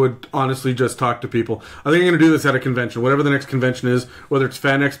 and I would honestly just talk to people. I think I'm going to do this at a convention, whatever the next convention is, whether it's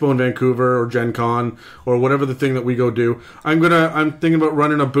Fan Expo in Vancouver or Gen Con or whatever the thing that we go do. I'm thinking about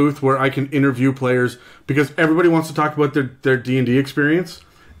running a booth where I can interview players because everybody wants to talk about their D&D experience,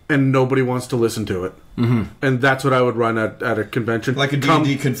 and nobody wants to listen to it. Mm-hmm. And that's what I would run at a convention, Like a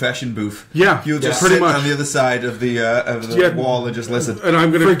D&D confession booth. Yeah, You'll just pretty sit much on the other side of the wall and just listen. And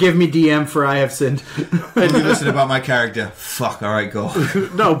I'm gonna Forgive me, DM, for I have sinned. And you listen about my character. Fuck, alright, go.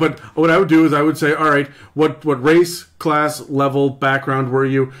 No, but what I would do is I would say, all right, what race, class, level, background were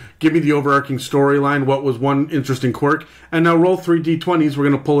you? Give me the overarching storyline. What was one interesting quirk? And now roll 3 D20s. We're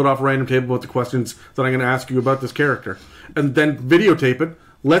going to pull it off a random table with the questions that I'm going to ask you about this character. And then videotape it.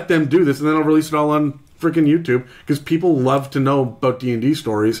 Let them do this, and then I'll release it all on freaking YouTube because people love to know about D&D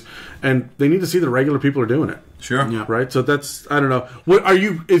stories, and they need to see that regular people are doing it. Sure. Yeah. Right? So that's, I don't know. What are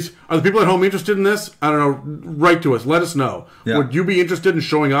the people at home interested in this? I don't know. Write to us. Let us know. Yeah. Would you be interested in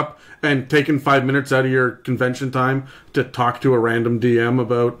showing up and taking 5 minutes out of your convention time to talk to a random DM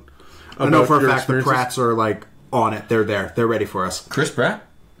about I know for a your fact the experiences? Pratts are like on it. They're there. They're ready for us. Chris Pratt?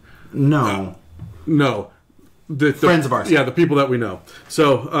 No. No. The Friends of ours. Yeah, the people that we know.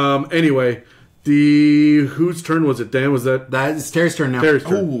 So, anyway, whose turn was it? Dan, was that? That is Terry's turn now. Terry's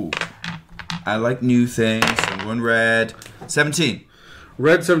turn. Ooh. I like new things. I'm going red. 17.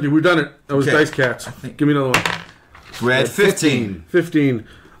 Red 70. We've done it. That was Okay. Dice Cats. Give me another one. Red 15. 15.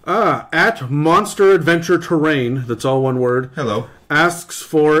 At Monster Adventure Terrain, that's all one word, Hello. asks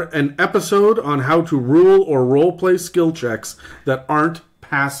for an episode on how to rule or roleplay skill checks that aren't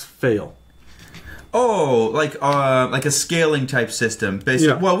pass-fail. Oh, like a scaling type system.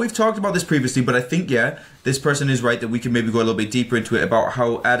 Basically, Yeah. well, we've talked about this previously, but I think this person is right that we can maybe go a little bit deeper into it about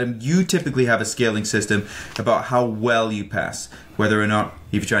how, Adam, you typically have a scaling system about how well you pass, whether or not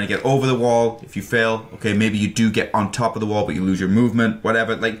if you're trying to get over the wall, if you fail, okay, maybe you do get on top of the wall, but you lose your movement,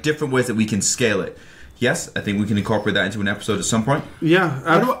 whatever. Like different ways that we can scale it. Yes, I think we can incorporate that into an episode at some point. Yeah.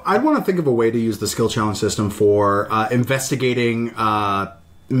 I'd want to think of a way to use the skill challenge system for investigating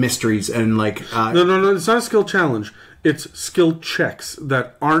mysteries and like No, it's not a skill challenge. It's skill checks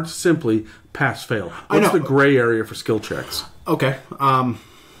that aren't simply pass-fail. What's know. the gray area for skill checks? okay.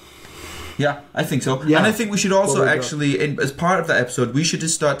 Yeah, I think so. Yeah. And I think we should also Well, actually, as part of that episode, we should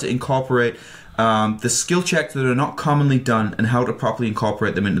just start to incorporate the skill checks that are not commonly done and how to properly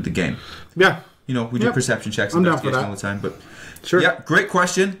incorporate them into the game. Yeah. You know, we do Yep. perception checks I'm and down for investigation that. all the time. But Sure. yeah, great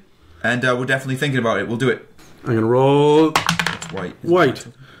question. And we're definitely thinking about it. We'll do it. I'm going to roll It's white. white.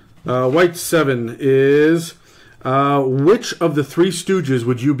 White 7 is... which of the Three Stooges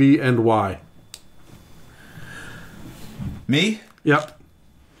would you be and why? Me? Yep.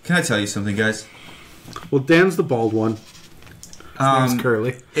 Can I tell you something, guys? Well, Dan's the bald one. That's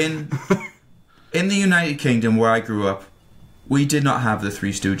Curly. In the United Kingdom, where I grew up, we did not have the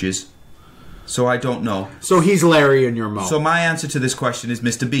Three Stooges. So I don't know. So he's Larry and you're Mo. So my answer to this question is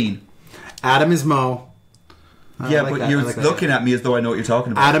Mr. Bean. Adam is Mo. Yeah, like but that, you're I like that. looking at me as though I know what you're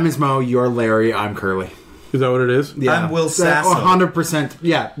talking about. Adam is Mo. You're Larry. I'm Curly. Is that what it is? Yeah. I'm Will Sasso. 100%.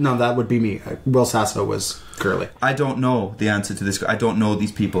 Yeah. No, that would be me. Will Sasso was Curly. I don't know the answer to this. I don't know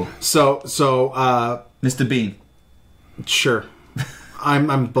these people. So Mr. Bean. sure.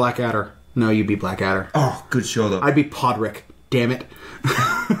 I'm Blackadder. No, you'd be Blackadder. Oh, good show though. I'd be Podrick. Damn it.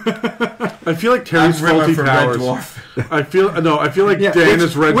 I feel like Terry's I'm Rimmer faulty from Red powers. Dwarf. I feel like Dan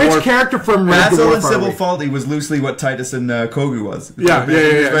is Red Which Dwarf. character from Red Basil Dwarf and are Sybil we? Faulty was loosely what Titus and Kogu was. Yeah.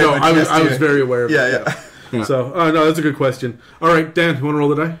 Very No, much I yes was to very aware of it. Yeah. Yeah. So, no, that's a good question. All right, Dan, you want to roll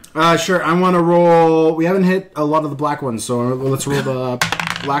the die? Sure. I want to roll. We haven't hit a lot of the black ones, so let's roll the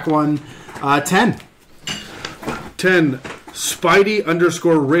black one. 10. 10.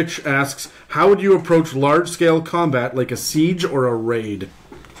 Spidey_Rich asks, how would you approach large-scale combat like a siege or a raid?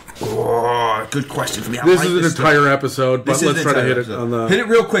 Oh, good question for me. I This like is an stuff. entire episode, but This is let's an try to entire hit it episode. on the... Hit it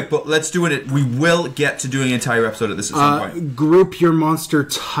real quick, but let's do it. We will get to doing an entire episode of this at some point. Group your monster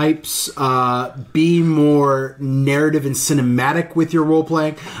types. Be more narrative and cinematic with your role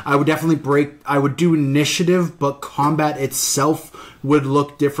playing. I would definitely I would do initiative, but combat itself would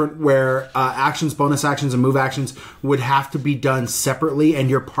look different, where actions, bonus actions, and move actions would have to be done separately, and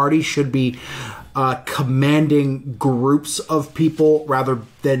your party should be commanding groups of people rather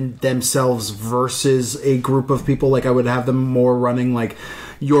than themselves versus a group of people. Like, I would have them more running, like,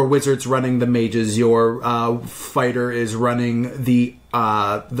 your wizard's running the mages, your fighter is running the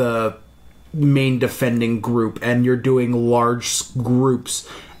main defending group, and you're doing large groups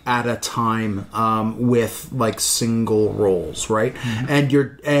at a time with like single rolls, right?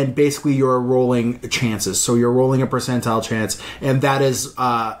 Mm-hmm. And basically you're rolling chances. So you're rolling a percentile chance, and that is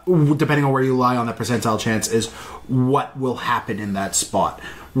depending on where you lie on that percentile chance is what will happen in that spot.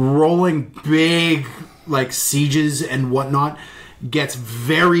 Rolling big like sieges and whatnot gets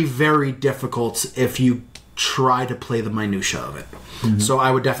very, very difficult if you try to play the minutia of it. Mm-hmm. So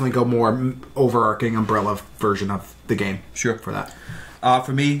I would definitely go more overarching umbrella version of the game. Sure. For that.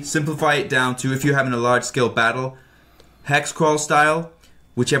 For me, simplify it down to, if you're having a large-scale battle, hex crawl style,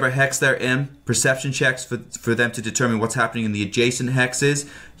 whichever hex they're in, perception checks for them to determine what's happening in the adjacent hexes.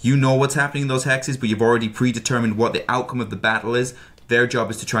 You know what's happening in those hexes, but you've already predetermined what the outcome of the battle is. Their job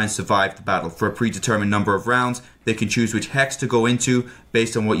is to try and survive the battle. For a predetermined number of rounds, they can choose which hex to go into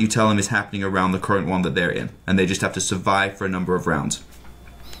based on what you tell them is happening around the current one that they're in. And they just have to survive for a number of rounds.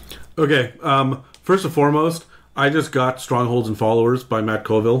 Okay, first and foremost, I just got Strongholds and Followers by Matt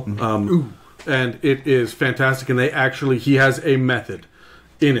Colville, and it is fantastic. And he has a method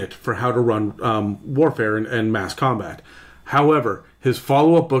in it for how to run warfare and mass combat. However, his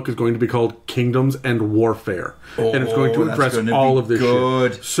follow-up book is going to be called Kingdoms and Warfare, and it's going to address all of this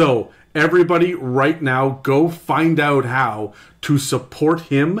shit. So everybody, right now, go find out how to support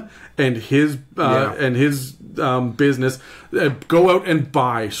him and his business. Go out and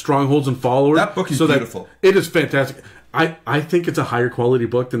buy Strongholds and Followers. That book is beautiful. It is fantastic. I think it's a higher quality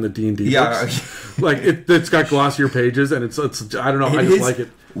book than the D&D books. Like it's got glossier pages, and it's I don't know, I just like it.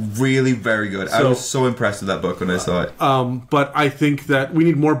 Really very good. I was so impressed with that book when I saw it. But I think that we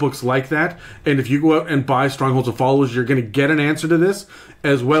need more books like that, and if you go out and buy Strongholds and Followers, you're going to get an answer to this,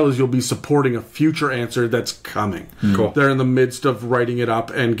 as well as you'll be supporting a future answer that's coming. Cool. They're in the midst of writing it up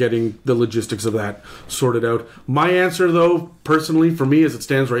and getting the logistics of that sorted out. My answer, though, personally, for me, as it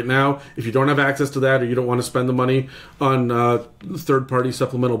stands right now, if you don't have access to that or you don't want to spend the money on third-party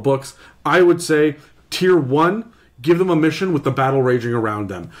supplemental books, I would say Tier 1, give them a mission with the battle raging around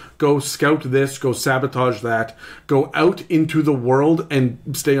them. Go scout this, go sabotage that, go out into the world and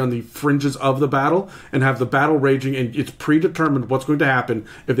stay on the fringes of the battle and have the battle raging, and it's predetermined what's going to happen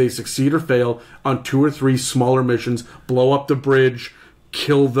if they succeed or fail on 2 or 3 smaller missions. Blow up the bridge,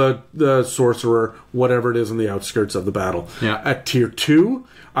 kill the sorcerer, whatever it is on the outskirts of the battle. Yeah. At Tier 2,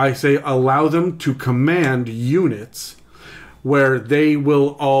 I say allow them to command units where they will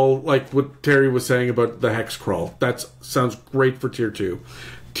all, like what Terry was saying about the hex crawl. That sounds great for Tier 2.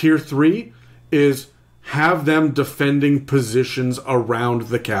 Tier 3 is have them defending positions around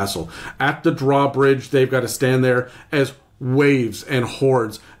the castle. At the drawbridge, they've got to stand there as waves and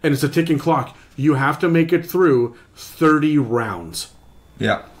hordes, and it's a ticking clock. You have to make it through 30 rounds.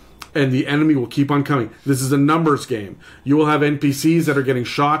 Yeah. And the enemy will keep on coming. This is a numbers game. You will have NPCs that are getting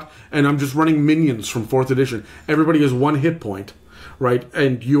shot, and I'm just running minions from 4th edition. Everybody has 1 hit point, right?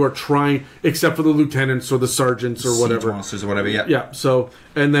 And you are trying, except for the lieutenants or the sergeants or whatever. Siege monsters or whatever, yeah. Yeah, so,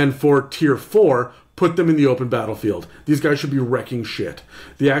 and then for Tier 4, put them in the open battlefield. These guys should be wrecking shit.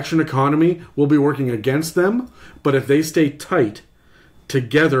 The action economy will be working against them, but if they stay tight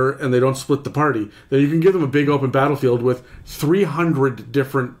together and they don't split the party, then you can give them a big open battlefield with 300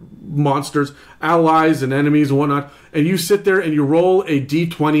 different monsters, allies and enemies and whatnot, and you sit there and you roll a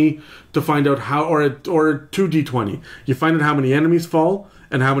d20 to find out how, or 2d20. You find out how many enemies fall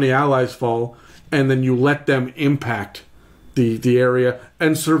and how many allies fall, and then you let them impact the area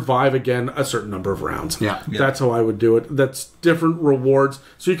and survive again a certain number of rounds. Yeah. That's how I would do it. That's different rewards,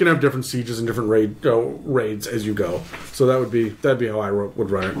 so you can have different sieges and different raids as you go. So that'd be how I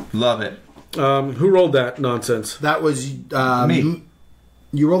would run it. Love it. Who rolled that nonsense? That was me.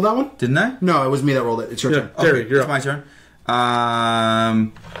 You rolled that one? Didn't I? No, it was me that rolled it. It's your turn. Terry, you're it's up. my turn.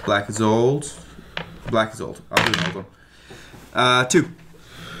 Black is old. Black is old. I'll do an old one. 2.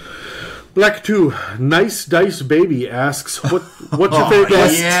 Black 2, Nice Dice Baby asks, what's your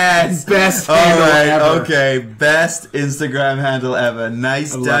favorite? Yes! Best All handle right, ever. okay. Best Instagram handle ever.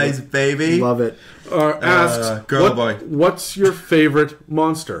 Nice Dice Baby. Love it. Asks, girl boy. What's your favorite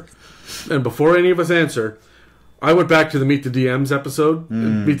monster? And before any of us answer, I went back to the Meet the DMs episode,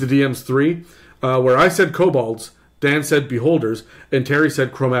 Meet the DMs 3, where I said kobolds, Dan said beholders, and Terry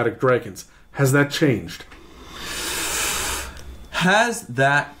said chromatic dragons. Has that changed? Has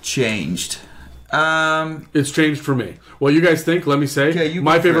that changed? It's changed for me. Well, you guys think? Let me say. Okay, you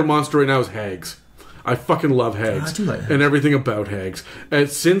my go for favorite it. monster right now is hags. I fucking love hags. I do like hags. And everything about hags. And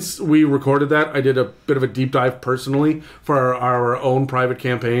since we recorded that, I did a bit of a deep dive personally for our own private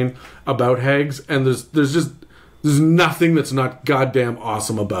campaign about hags. And there's nothing that's not goddamn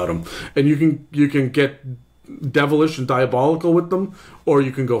awesome about them. And you can get devilish and diabolical with them, or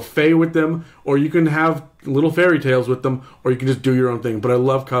you can go fey with them, or you can have little fairy tales with them, or you can just do your own thing. But I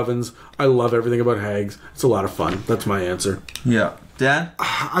love covens. I love everything about hags. It's a lot of fun. That's my answer. Yeah. Dan?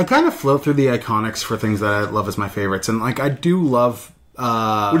 I kind of float through the iconics for things that I love as my favorites, and like I do love.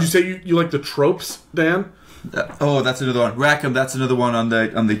 Would you say you like the tropes, Dan? That's another one. Rackham, that's another one on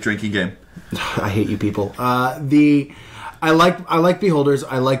the drinking game. I hate you people. I like beholders.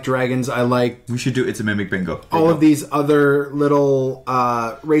 I like dragons. I like We should do It's a Mimic Bingo. all of these other little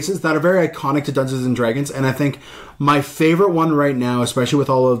races that are very iconic to Dungeons and Dragons, and I think my favorite one right now, especially with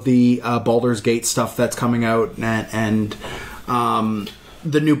all of the Baldur's Gate stuff that's coming out, and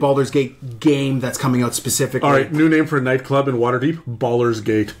the new Baldur's Gate game that's coming out specifically. All right, new name for a nightclub in Waterdeep: Ballers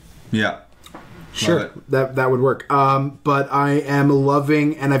Gate. Yeah. Sure, that would work. But I am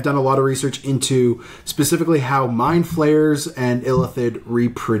loving, and I've done a lot of research into specifically how Mind Flayers and Illithid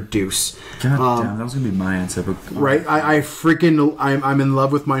reproduce. God damn, that was going to be my answer. But, Right, I'm in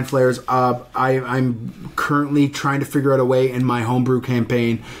love with Mind Flayers. I'm currently trying to figure out a way in my homebrew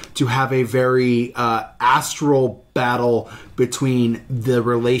campaign to have a very astral battle between the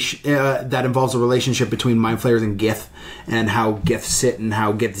relation that involves a relationship between Mind Flayers and Gith, and how Gith sit and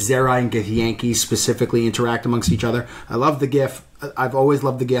how Gith Zerai and Gith Yankees specifically interact amongst each other. I love the Gith. I've always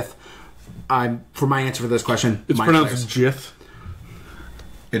loved the Gith. For my answer for this question, It's Mind pronounced Flayers. Jith.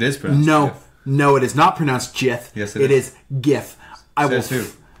 It is pronounced No, it is not pronounced Jith. Yes, it is Gith. Says who?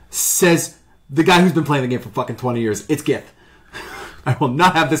 Says the guy who's been playing the game for fucking 20 years. It's Gith. I will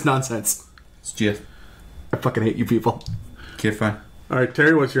not have this nonsense. It's Jith. I fucking hate you people. Okay, fine. All right,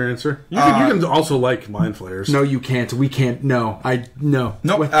 Terry, what's your answer? You can also like Mind Flayers. No, you can't. We can't. No. No.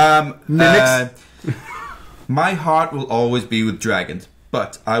 Nope. Mimics? My heart will always be with dragons,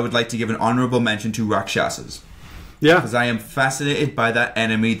 but I would like to give an honorable mention to Rakshasas. Yeah. Because I am fascinated by that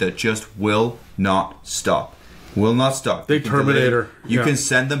enemy that just will not stop. Will not stop. They You can Terminator. You Yeah. can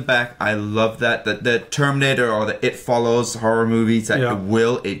send them back. I love that. The Terminator or the It Follows horror movies, that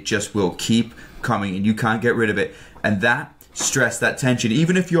it just will keep coming, and you can't get rid of it. And that stress, that tension,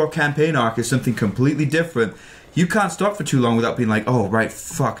 even if your campaign arc is something completely different, you can't stop for too long without being like, oh, right,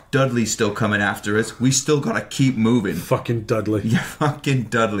 fuck, Dudley's still coming after us. We still gotta keep moving. Fucking Dudley. Yeah, fucking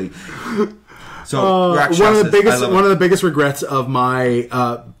Dudley. So, Rakshasas, one of the biggest regrets of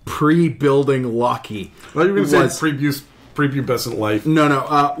my pre-building Loki I thought you were going to say prepubescent life.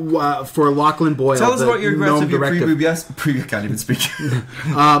 No, for Lachlan Boyle. Tell us about your regrets gnome of your directive, I can't even speak.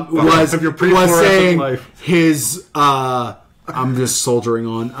 Of your was pre-fluorescent saying life. his I'm just soldiering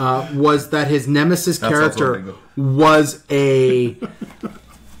on was that his nemesis That's character also was a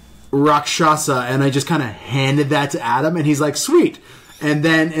Rakshasa, and I just kind of handed that to Adam, and he's like, sweet. And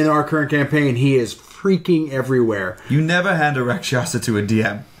then in our current campaign, he is freaking everywhere. You never hand a Rakshasa to a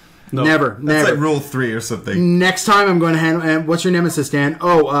DM. No. Never. That's like rule 3 or something. Next time I'm going to handle... And what's your nemesis, Dan?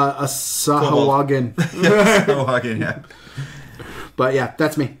 Oh, a Sahuagin. Yeah. But yeah,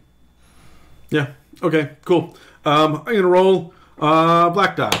 that's me. Yeah. Okay, cool. I'm going to roll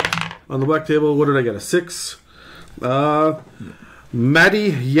black die. On the black table, what did I get? A 6.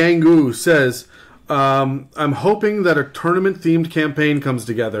 Maddie Yangu says, I'm hoping that a tournament-themed campaign comes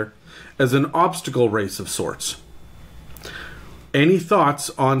together as an obstacle race of sorts. Any thoughts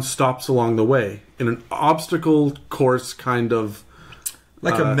on stops along the way in an obstacle course kind of...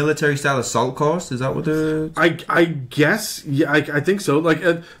 Like a military-style assault course? Is that what the... I guess, yeah, I think so. Like,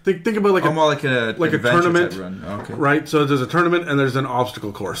 think about like more like a adventure tournament, type run. Oh, okay. right? So there's a tournament and there's an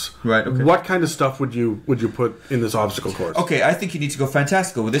obstacle course. Right, okay. What kind of stuff would you put in this obstacle course? Okay, I think you need to go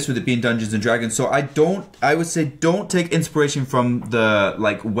fantastical with this, with it being Dungeons and Dragons. So I would say don't take inspiration from the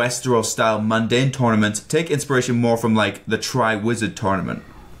like Westeros-style mundane tournament. Take inspiration more from like the Tri-Wizard tournament.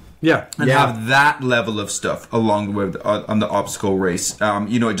 Yeah. And have that level of stuff along the way on the obstacle race. It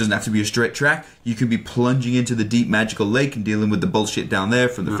doesn't have to be a straight track. You can be plunging into the deep magical lake and dealing with the bullshit down there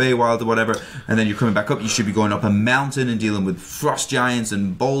from the Feywild or whatever. And then you're coming back up. You should be going up a mountain and dealing with frost giants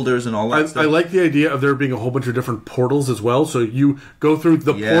and boulders and all that stuff. I like the idea of there being a whole bunch of different portals as well. So you go through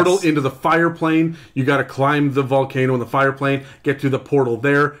the portal into the fire plane. You got to climb the volcano in the fire plane. Get to the portal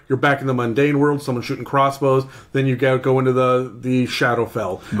there. You're back in the mundane world. Someone shooting crossbows. Then you go into the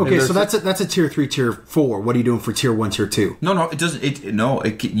Shadowfell. Okay, so that's a tier 3, tier 4. What are you doing for tier 1, tier 2? No, it doesn't.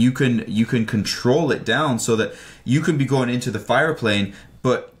 You can control it down so that you can be going into the fire plane,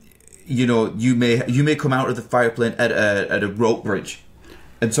 but you may come out of the fire plane at a rope bridge,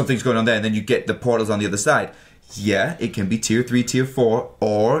 and something's going on there, and then you get the portals on the other side. Yeah, it can be tier 3, tier 4,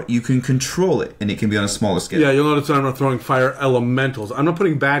 or you can control it, and it can be on a smaller scale. Yeah, you'll notice that I'm not throwing fire elementals. I'm not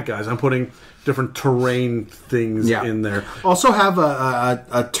putting bad guys. I'm putting different terrain things in there. Also have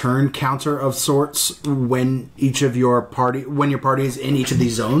a turn counter of sorts when your party is in each of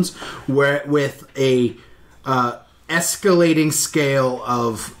these zones, where with a escalating scale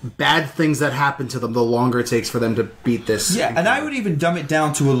of bad things that happen to them, the longer it takes for them to beat this. Yeah, and I would even dumb it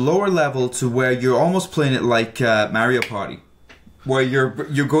down to a lower level to where you're almost playing it like Mario Party, where you're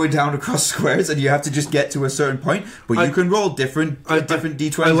going down across squares and you have to just get to a certain point, but you can roll different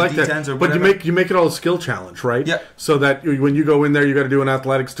D20s I like or D10s that. or whatever. But you make it all a skill challenge, right? Yeah. So that when you go in there, you got to do an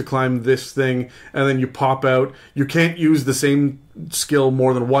athletics to climb this thing, and then you pop out. You can't use the same skill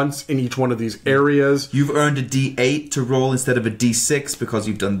more than once in each one of these areas. You've earned a D8 to roll instead of a D6 because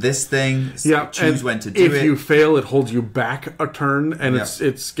you've done this thing. So Yeah, choose when to do it. If you fail, it holds you back a turn, and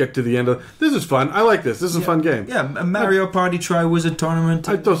it's get to the end of. This is fun. I like this. This is a fun game. Yeah, a Mario Party Tri-Wizard tournament.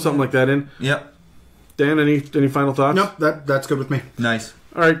 I'd throw something like that in. Yep. Dan, any final thoughts? Nope, that's good with me. Nice.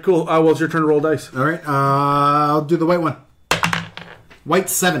 All right, cool. Well, it's your turn to roll dice. All right, I'll do the white one. White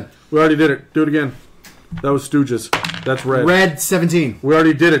 7. We already did it. Do it again. That was Stooges. That's red. Red 17. We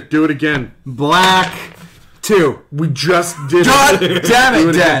already did it. Do it again. Black 2. We just did God it. damn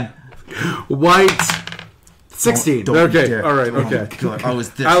it, Dan! White 16. Don't Okay, dare. all right, Oh okay. my God, I was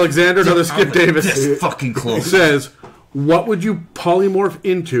this, Alexander, another Skip Davis. this fucking close. Says, what would you polymorph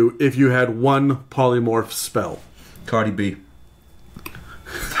into if you had one polymorph spell? Cardi B.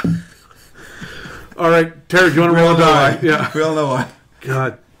 All right, Terry, do you want to roll a die? Yeah. We all know why.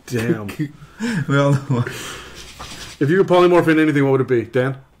 God damn. We all know why. If you could polymorph into anything, what would it be?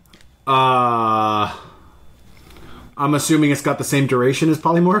 Dan? I'm assuming it's got the same duration as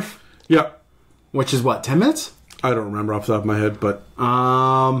polymorph, Yeah. which is what, 10 minutes? I don't remember off the top of my head, but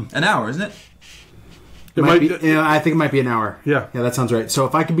An hour, isn't it? it Might be, yeah, I think it might be an hour. Yeah. Yeah, that sounds right. So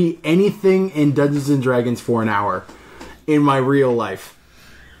if I could be anything in Dungeons and Dragons for an hour in my real life,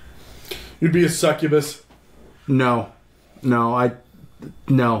 You'd be a succubus. no.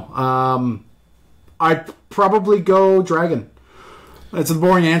 I'd probably go dragon. That's a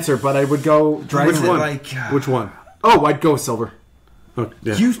boring answer, but I would go dragon. Which one? Which one? Oh, I'd go silver. Oh,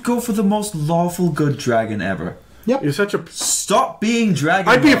 yeah. You go for the most lawful good dragon ever. Yep. You're such a... Stop being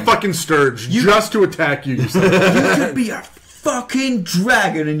dragon. I'd be a mom. fucking sturge just to attack you. You You could be a fucking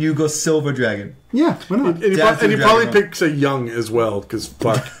dragon and you go silver dragon. Yeah, why not? And he, Dancing and he probably dragon. picks a young as well, because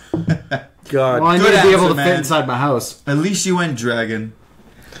fuck. God. Well, I need Good to be able answer, to man. fit inside my house. At least you went dragon.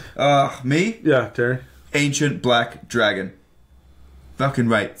 Me? Yeah, Terry. Ancient black dragon. Fucking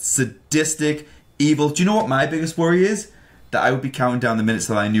right. Sadistic, evil. Do you know what my biggest worry is? That I would be counting down the minutes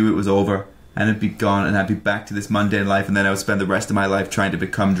till I knew it was over. And it'd be gone and I'd be back to this mundane life and then I would spend the rest of my life trying to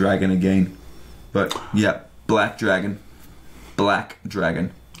become dragon again. But, yeah. Black dragon. Black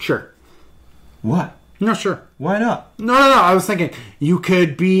dragon. Sure. What? No, sure. Why not? No. I was thinking you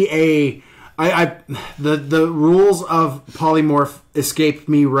could be a. The rules of polymorph escape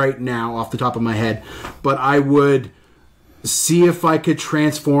me right now off the top of my head, but I would see if I could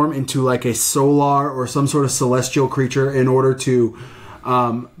transform into like a solar or some sort of celestial creature in order to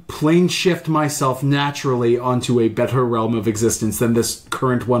plane shift myself naturally onto a better realm of existence than this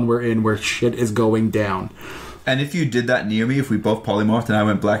current one we're in, where shit is going down. And if you did that near me, if we both polymorphed and I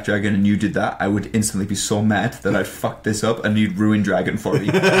went black dragon and you did that, I would instantly be so mad that I'd fuck this up and you'd ruin dragon for me.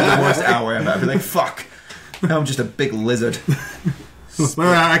 The worst hour ever. I'd be like, fuck. Now I'm just a big lizard.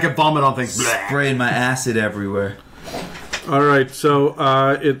 I could vomit on things. Spraying my acid everywhere. All right, so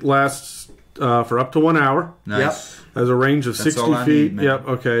it lasts for up to 1 hour. Nice. Has a range of That's 60 all I feet. need, man. Yep,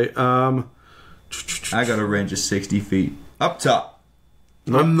 okay. I got a range of 60 feet. Up top.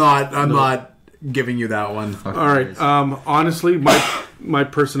 I'm not giving you that one. Fuck All right. guys. Honestly, my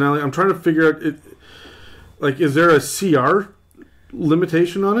personality, I'm trying to figure out, like, is there a CR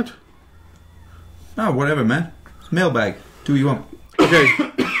limitation on it? Oh, whatever, man. It's mailbag. Do what you want. Okay.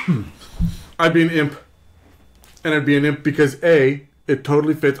 I'd be an imp. And I'd be an imp because, A, it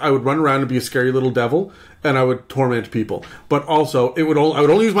totally fits. I would run around and be a scary little devil, and I would torment people. But also, I would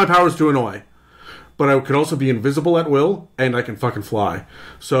only use my powers to annoy. But I could also be invisible at will, and I can fucking fly.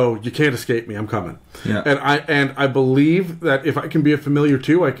 So you can't escape me. I'm coming. Yeah. And I believe that if I can be a familiar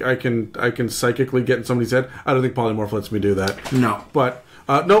too, I can psychically get in somebody's head. I don't think polymorph lets me do that. No. But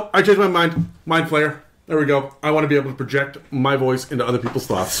no, I changed my mind. Mind flayer. There we go. I want to be able to project my voice into other people's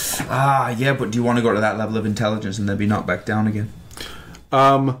thoughts. Yeah, but do you want to go to that level of intelligence and then be knocked back down again?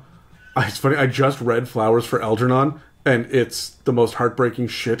 It's funny. I just read Flowers for Algernon, and it's the most heartbreaking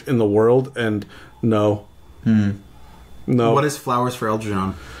shit in the world. And no. No. What is Flowers for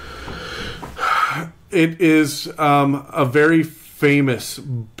Algernon? It is a very famous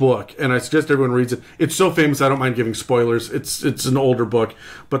book, and I suggest everyone reads it. It's so famous I don't mind giving spoilers. It's an older book,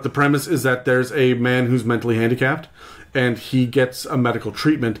 but the premise is that there's a man who's mentally handicapped, and he gets a medical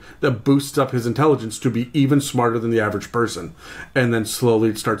treatment that boosts up his intelligence to be even smarter than the average person, and then slowly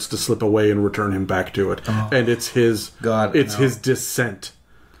it starts to slip away and return him back to it. And it's his his descent.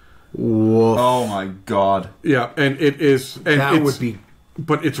 Woof. Oh my god. Yeah, and it is, and That would be.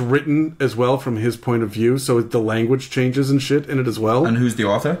 but it's written as well from his point of view, so the language changes and shit in it as well. And who's the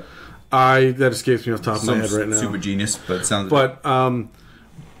author? That escapes me off the top of my head right now. Super genius, but it sounds.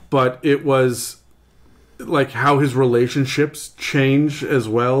 But it was like how his relationships change as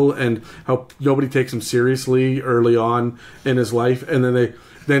well, and how nobody takes him seriously early on in his life, and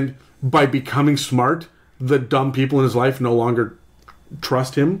then by becoming smart, the dumb people in his life no longer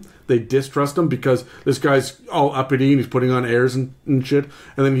trust him. They distrust him because this guy's all uppity and he's putting on airs and shit.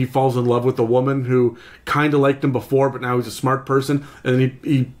 And then he falls in love with a woman who kind of liked him before, but now he's a smart person. And then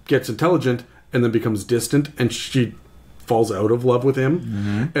he gets intelligent and then becomes distant, and she falls out of love with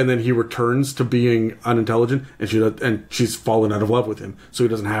him. And then he returns to being unintelligent, and she's fallen out of love with him, so he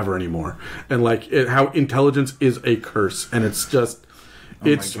doesn't have her anymore. And how intelligence is a curse, and it's just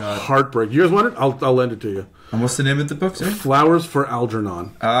it's heartbreaking. You guys want it? I'll lend it to you. And what's the name of the book, sir? Flowers for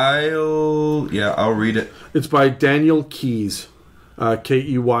Algernon. I'll read it. It's by Daniel Keyes,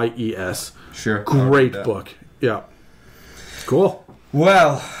 Keyes. Sure. Great book. Yeah. Cool.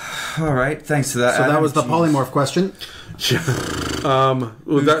 Well, all right. Thanks for that. So that was the polymorph question. Yeah.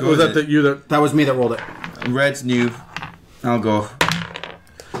 That was me that rolled it. Red's new. I'll go.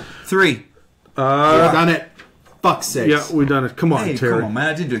 3. We've done it. Fuck's sakes. Yeah, we've done it. Come on, Hey, Terry. come on, man.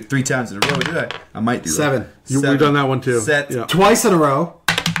 I didn't do it 3 times in a row, did I? I might do 7. that. We've done that one too. Set. Yeah. Twice in a row.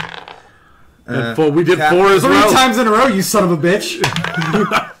 And 4. We did Cat. 4 as 3 well. times in a row, you son of a bitch.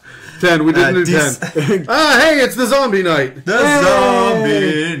 10. We didn't do 10. Hey, it's the zombie night. The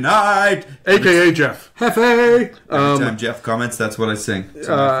zombie night. AKA Jeff. Hefe. Every time Jeff comments, that's what I sing. It's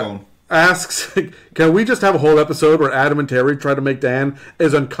on my phone. Asks, can we just have a whole episode where Adam and Terry try to make Dan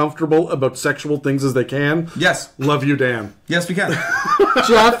as uncomfortable about sexual things as they can? Yes. Love you, Dan. Yes, we can.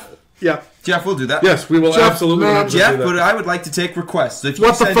 Jeff. Yeah. Jeff, we'll do that. Yes, we will Jeff, absolutely man. do Jeff, that. but I would like to take requests. So if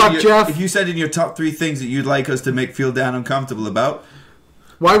What the fuck, Jeff? If you said in your top 3 things that you'd like us to make feel Dan uncomfortable about,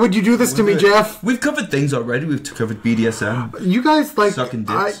 Why would you do this to me, Jeff? We've covered things already. We've covered BDSM. You guys, Sucking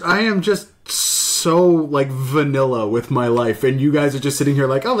dicks. I am just so, vanilla with my life, and you guys are just sitting here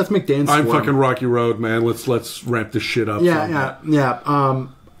like, oh, let's make Dan squirm. I'm fucking Rocky Road, man. Let's ramp this shit up. Yeah.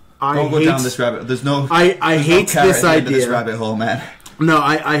 I Don't go hate, down this rabbit. There's no. I there's hate no carrot this at the end of this idea. rabbit hole, man. No,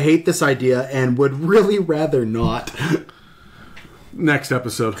 I hate this idea and would really rather not. Next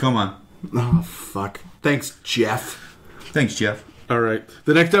episode. Come on. Oh, fuck. Thanks, Jeff. Thanks, Jeff. All right.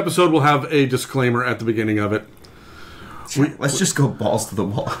 The next episode will have a disclaimer at the beginning of it. Let's just go balls to the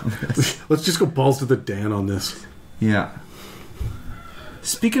wall. Let's just go balls to the Dan on this. Yeah.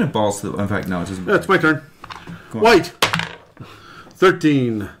 Speaking of balls to the... In fact, no, it doesn't Yeah, it's my turn. White.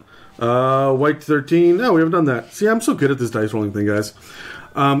 13. White 13. No, we haven't done that. See, I'm so good at this dice rolling thing, guys.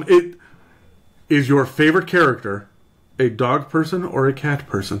 It is your favorite character a dog person or a cat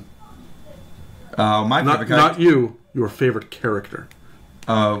person? My favorite character... Not you. Your favorite character.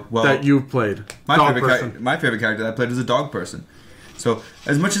 Well, that you've played. My favorite character that I played is a dog person. So,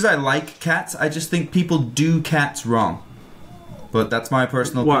 as much as I like cats, I just think people do cats wrong. But that's my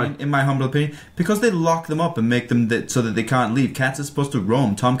personal opinion, in my humble opinion. Because they lock them up and make them so that they can't leave. Cats are supposed to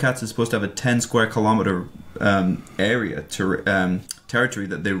roam. Tomcats are supposed to have a 10 square kilometer area, territory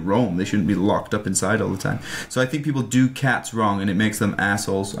that they roam. They shouldn't be locked up inside all the time. So I think people do cats wrong, and it makes them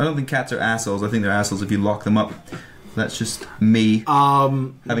assholes. I don't think cats are assholes. I think they're assholes if you lock them up. That's just me,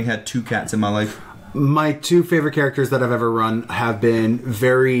 having had 2 cats in my life. My 2 favorite characters that I've ever run have been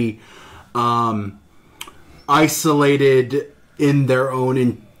very isolated in their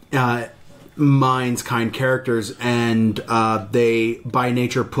own minds kind characters, and they by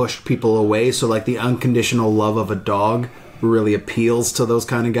nature pushed people away. So the unconditional love of a dog really appeals to those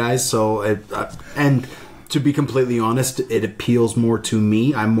kind of guys. So and to be completely honest, it appeals more to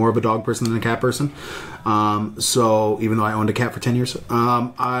me. I'm more of a dog person than a cat person. So even though I owned a cat for 10 years,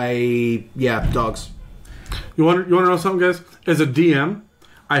 dogs. You want to know something, guys? As a DM,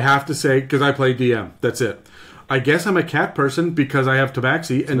 I have to say, because I play DM, that's it. I guess I'm a cat person because I have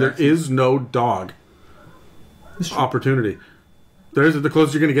tabaxi, and there is no dog opportunity. The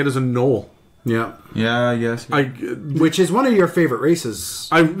closest you're going to get is a knoll. Yeah. Yeah, yes. Which is one of your favorite races.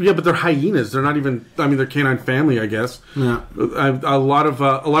 Yeah, but they're hyenas. They're not even. I mean, they're canine family, I guess. Yeah. A lot of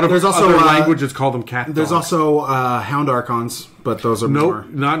There's also, other languages call them cat dogs. There's also hound archons, but those are more.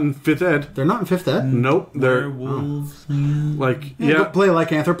 Not in 5th ed. They're not in 5th ed? Nope. They're Werewolves. Play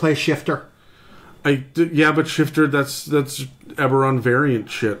Lycanthrope, play Shifter. But Shifter, that's Eberron variant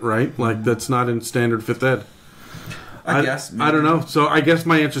shit, right? Like, that's not in standard 5th ed. I guess. I don't know. So I guess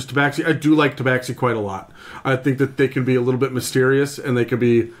my answer is Tabaxi. I do like Tabaxi quite a lot. I think that they can be a little bit mysterious and they can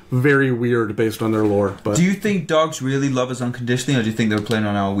be very weird based on their lore. But do you think dogs really love us unconditionally, or do you think they're playing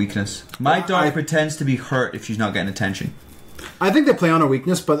on our weakness? My dog pretends to be hurt if she's not getting attention. I think they play on a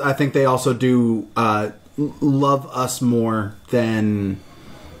weakness, but I think they also do love us more than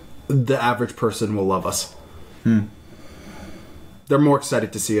the average person will love us. They're more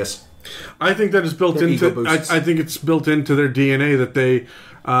excited to see us. I think that is built into. I think it's built into their DNA that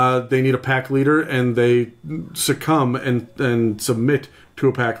they need a pack leader and they succumb and submit to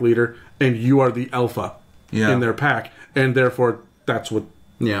a pack leader, and you are the alpha in their pack, and therefore that's what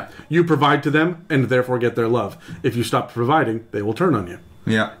you provide to them, and therefore get their love. If you stop providing, they will turn on you.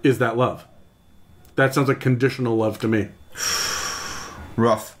 Yeah, is that love? That sounds like conditional love to me.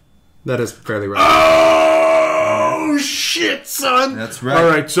 Rough. That is fairly rough. Oh shit, son! That's right. All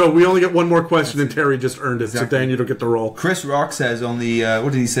right, so we only get one more question, and Terry just earned it. Exactly. So Dan, you don't get the roll. Chris Rock says only.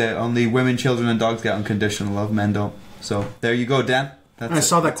 What did he say? Only women, children, and dogs get unconditional love. Men don't. So there you go, Dan. I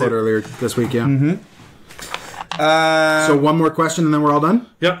saw that quote earlier this week. Yeah. Mm-hmm. So one more question, and then we're all done.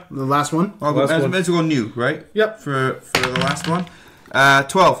 Yep. The last one. Let's go new, right? Yep. For the last one.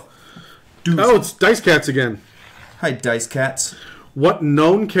 12. Dude. Oh, it's Dice Cats again. Hi, Dice Cats. What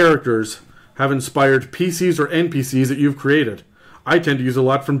known characters have inspired PCs or NPCs that you've created? I tend to use a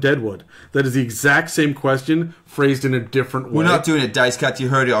lot from Deadwood. That is the exact same question, phrased in a different way. We're not doing it, Dice Cats. You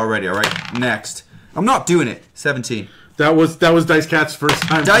heard it already, all right? Next. I'm not doing it. 17. That was Dice Cats' first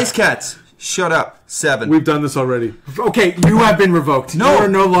time. Dice Cats, shut up. 7. We've done this already. Okay, you have been revoked. No. You are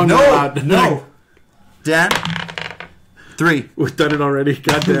no longer allowed. No. Dan? 3. We've done it already.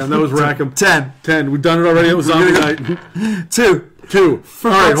 Goddamn, that was Rackham. 10. 10. We've done it already. It was Zombie Night. 2. All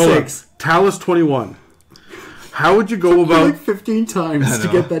right, hold on. Talus 21. How would you go about... like 15 times to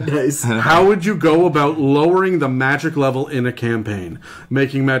get that dice. How would you go about lowering the magic level in a campaign,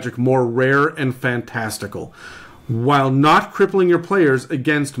 making magic more rare and fantastical, while not crippling your players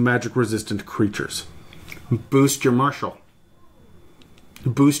against magic-resistant creatures? Boost your martial.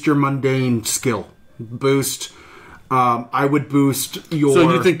 Boost your mundane skill. Boost... I would boost your... So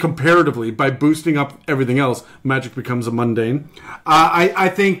you think comparatively, by boosting up everything else, magic becomes a mundane? I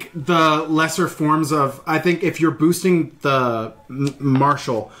think the lesser forms of... I think if you're boosting the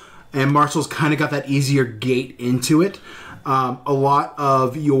martial, and martial's kind of got that easier gate into it, a lot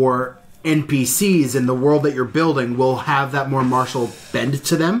of your NPCs in the world that you're building will have that more martial bend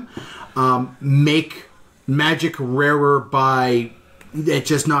to them. Make magic rarer by it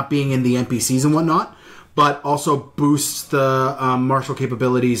just not being in the NPCs and whatnot, but also boosts the martial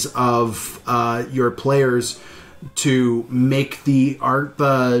capabilities of your players to make the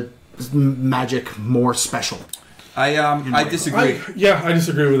magic more special. I disagree. I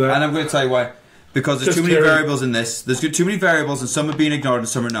disagree with that. And I'm going to tell you why. Because there's too many variables in this. There's too many variables, and some are being ignored and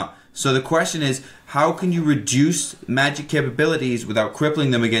some are not. So the question is, how can you reduce magic capabilities without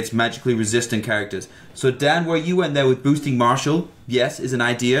crippling them against magically resistant characters? So Dan, where you went there with boosting martial, yes, is an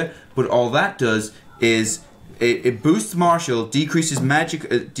idea, but all that does is it boosts martial, decreases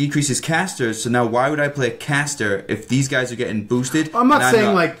magic, decreases casters. So now, why would I play a caster if these guys are getting boosted? I'm not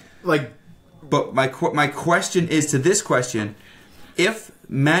saying like. But my question is to this question: if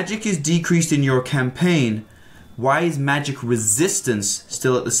magic is decreased in your campaign, why is magic resistance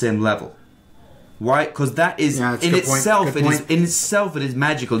still at the same level? Why? Because that is in itself. In itself, it is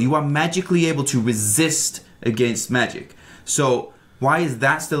magical. You are magically able to resist against magic. So why is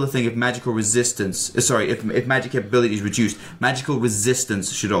that still a thing if magical resistance... if magic capability is reduced, magical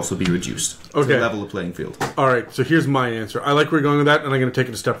resistance should also be reduced to the level of playing field. Alright, so here's my answer. I like where you're going with that, and I'm going to take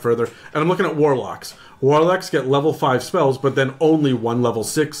it a step further. And I'm looking at Warlocks. Warlocks get level 5 spells, but then only one level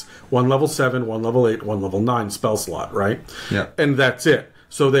 6, one level 7, one level 8, one level 9 spell slot, right? Yeah. And that's it.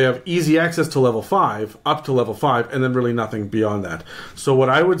 So they have easy access to level 5, up to level 5, and then really nothing beyond that. So what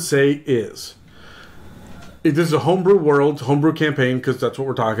I would say is... If this is a homebrew world, homebrew campaign, because that's what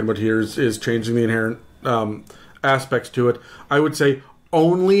we're talking about here, is changing the inherent aspects to it. I would say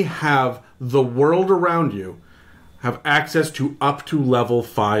only have the world around you have access to up to level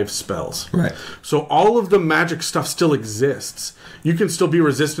 5 spells. Right. So all of the magic stuff still exists. You can still be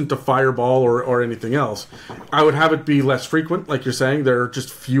resistant to fireball or anything else. I would have it be less frequent, like you're saying. There are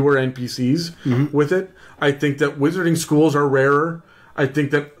just fewer NPCs with it. I think that wizarding schools are rarer. I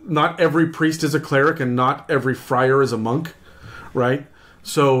think that not every priest is a cleric and not every friar is a monk, right?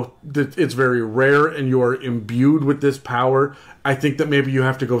 So it's very rare and you are imbued with this power. I think that maybe you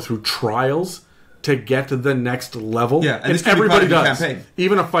have to go through trials to get to the next level. Yeah, and everybody does. Campaign.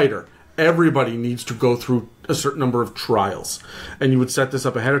 Even a fighter. Everybody needs to go through a certain number of trials. And you would set this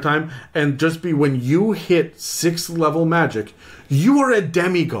up ahead of time. And just be when you hit 6th level magic, you are a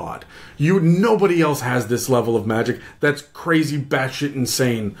demigod. Nobody else has this level of magic. That's crazy, batshit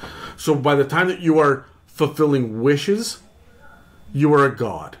insane. So by the time that you are fulfilling wishes, you are a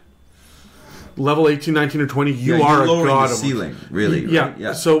god. Level 18, 19, or 20, you are a god. The ceiling, really. Yeah. Right?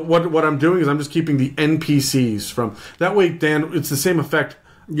 Yeah. So what I'm doing is I'm just keeping the NPCs from... That way, Dan, it's the same effect.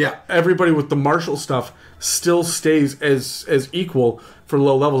 Yeah. Everybody with the martial stuff still stays as equal for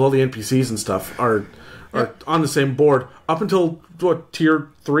low levels. All the NPCs and stuff are on the same board. Up until, tier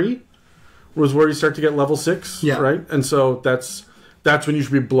 3 was where you start to get level 6, right? And so that's when you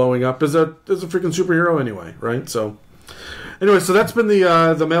should be blowing up as a freaking superhero anyway, right? So... Anyway, so that's been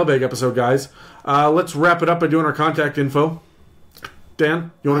the mailbag episode, guys. Let's wrap it up by doing our contact info. Dan,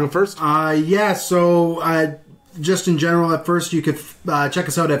 you want to go first? Yeah, so just in general, at first, you could check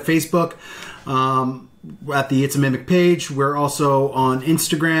us out at Facebook at the It's a Mimic page. We're also on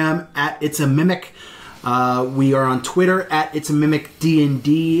Instagram at It's a Mimic. We are on Twitter at It's a Mimic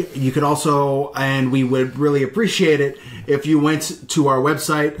D&D. You could also, and we would really appreciate it if you went to our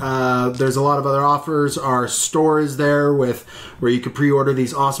website. There's a lot of other offers. Our store is there where you could pre-order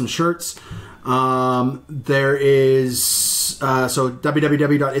these awesome shirts. There is so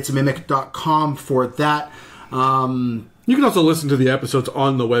www.itsamimic.com for that. You can also listen to the episodes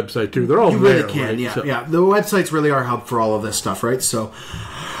on the website too. They're all there. You really can, right? yeah. So. Yeah, the website's really our hub for all of this stuff, right? So,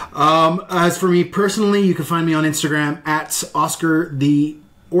 as for me personally, you can find me on Instagram at Oscar the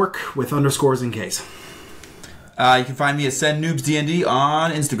Orc with underscores in case. You can find me at SendNoobsDND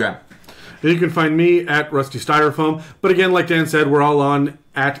on Instagram. And you can find me at Rusty Styrofoam. But again, like Dan said, we're all on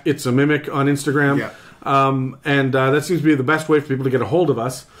at It's a Mimic on Instagram. Yeah. And that seems to be the best way for people to get a hold of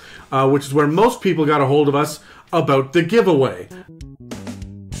us, which is where most people got a hold of us about the giveaway.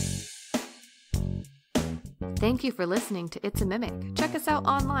 Thank you for listening to It's a Mimic. Check us out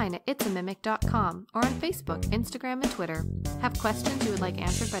online at itsamimic.com or on Facebook, Instagram, and Twitter. Have questions you would like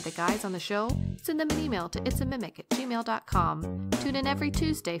answered by the guys on the show? Send them an email to itsamimic@gmail.com. Tune in every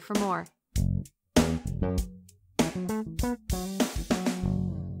Tuesday for more.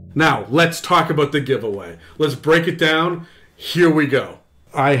 Now, let's talk about the giveaway. Let's break it down. Here we go.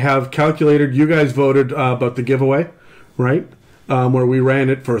 I have calculated, you guys voted about the giveaway, right? Where we ran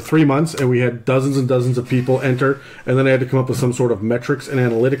it for 3 months and we had dozens and dozens of people enter, and then I had to come up with some sort of metrics and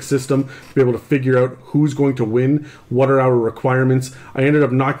analytics system to be able to figure out who's going to win, what are our requirements. I ended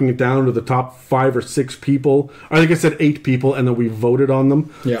up knocking it down to the top 5 or 6 people. I think I said 8 people, and then we voted on them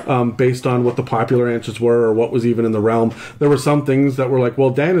based on what the popular answers were or what was even in the realm. There were some things that were like, well,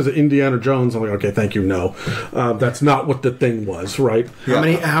 Dan is Indiana Jones. I'm like, okay, thank you, no. That's not what the thing was, right?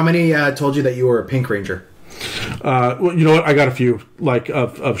 How many told you that you were a Pink Ranger? Well, you know what? I got a few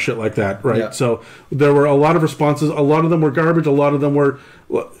of shit like that, right? Yeah. So there were a lot of responses. A lot of them were garbage. A lot of them were,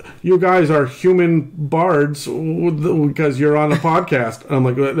 you guys are human bards because you're on a podcast. And I'm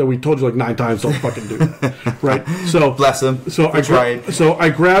like, we told you like 9 times, don't fucking do that, right? So Bless them. So I tried. So I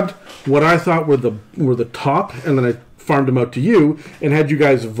grabbed what I thought were the top, and then I farmed them out to you and had you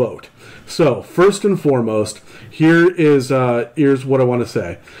guys vote. So first and foremost, here's what I want to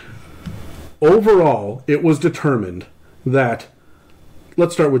say. Overall, it was determined that,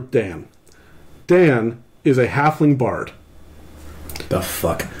 let's start with Dan. Dan is a halfling bard. The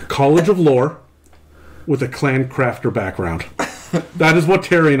fuck? College of Lore with a clan crafter background. That is what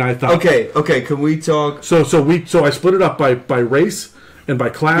Terry and I thought. Okay, can we talk? So I split it up by race and by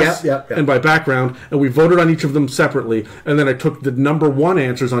class and by background, and we voted on each of them separately, and then I took the number 1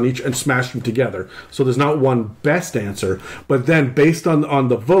 answers on each and smashed them together. So there's not one best answer, but then based on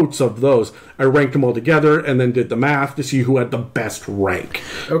the votes of those, I ranked them all together and then did the math to see who had the best rank.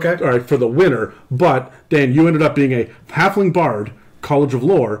 Okay. All right, for the winner. But, Dan, you ended up being a halfling bard, College of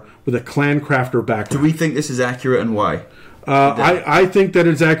Lore, with a clan crafter background. Do we think this is accurate, and why? I think that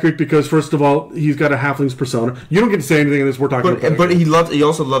it's accurate because, first of all, he's got a halfling's persona. You don't get to say anything in this. We're talking about. But he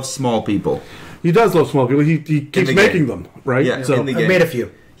also loves small people. He does love small people. He keeps making them, right? Yeah, so in the game. I've made a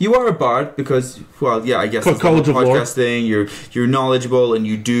few. You are a bard because, well, yeah, I guess it's College the of Lore. podcast thing. You're knowledgeable and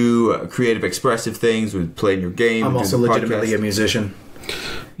you do creative, expressive things with playing your game. I'm also doing the legitimately podcast. a musician.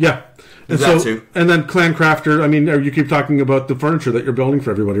 Yeah. And That too. And then Clan Crafter, I mean, you keep talking about the furniture that you're building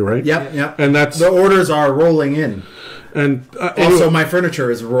for everybody, right? Yep. And that's... The orders are rolling in. And Also, anyway- my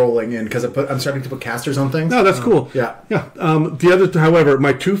furniture is rolling in because I'm starting to put casters on things. No, that's cool. Yeah. Yeah. The other, however,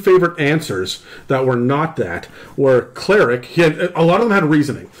 my two favorite answers that were not that were cleric. He had, a lot of them had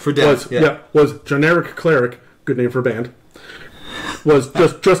reasoning. For Dan, yeah. Was generic cleric, good name for a band. Was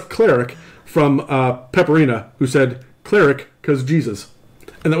just cleric from Pepperina, who said cleric because Jesus.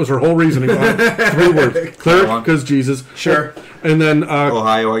 And that was her whole reasoning on 3 words. Cleric because Jesus. Sure. And then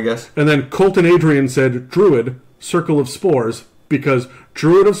Ohio, I guess. and then Colton Adrian said druid, circle of spores, because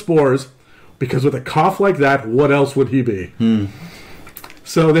druid of spores, because with a cough like that, what else would he be?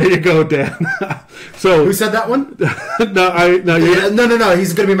 So there you go, Dan. So Who said that one? no,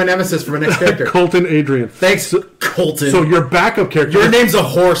 He's going to be my nemesis for my next character. Colton Adrian. Thanks, Colton. So your backup character. Your name's a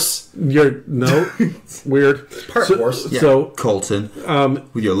horse. Weird. Part horse. Yeah, So Colton,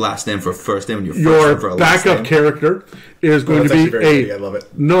 with your last name for a first name and your first name for your a last backup name. character is going that's to actually be very witty. I love it.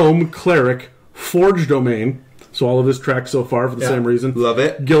 gnome cleric, forge domain. So all of this tracks so far for the Yeah. same reason. Love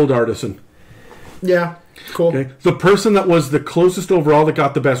it. Guild artisan. Yeah. Cool. Okay. The person that was the closest overall that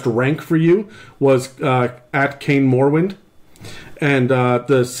got the best rank for you was at Kane Morwind. And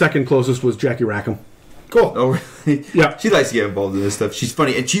the second closest was Jackie Rackham. Cool. Oh, really? Yeah. She likes to get involved in this stuff. She's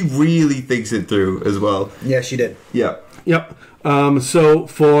funny, and she really thinks it through as well. Yeah, she did. Yeah. Yep. So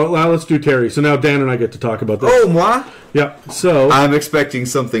let's do Terry. So now Dan and I get to talk about this. Oh, moi? Yep. So I'm expecting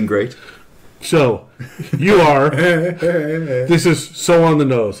something great. you are. This is so on the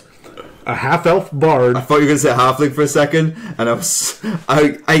nose. A half-elf bard. I thought you were going to say halfling for a second, and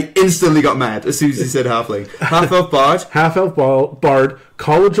I instantly got mad as soon as you said halfling. Half-elf bard. Half-elf bard,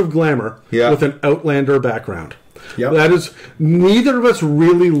 College of Glamour, Yeah. with an Outlander background. Yep. That is, neither of us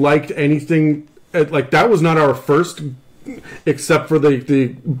really liked anything, like, that was not our first, except for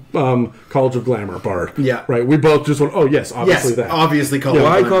the College of Glamour bard. Yeah. Right, we both just went, oh yes, obviously Yes, that. obviously Colin.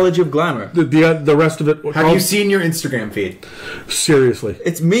 Why Glenn. College of Glamour? The rest of it, Have you seen your Instagram feed? seriously.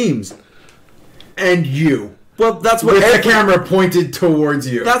 It's memes. And you. Well, that's what With the camera pointed towards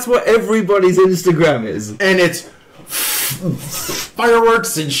you. That's what everybody's Instagram is. And it's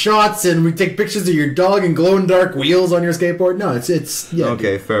fireworks and shots, and we take pictures of your dog and glow-in-dark wheels on your skateboard. No, it's yeah.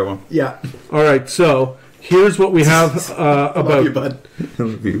 Okay, fair one. Yeah. All right, so here's what we have Love about you, bud.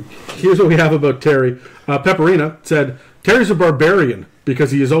 Here's what we have about Terry. Pepperina said, Terry's a barbarian because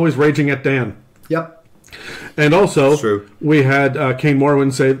he is always raging at Dan. Yep. And also, True. we had Kane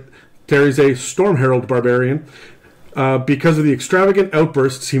Morwin say Terry's a Storm Herald barbarian because of the extravagant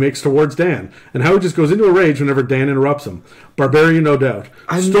outbursts he makes towards Dan, and how he just goes into a rage whenever Dan interrupts him. Barbarian, no doubt.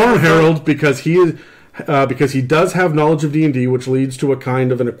 Storm Herald because he does have knowledge of D&D, which leads to a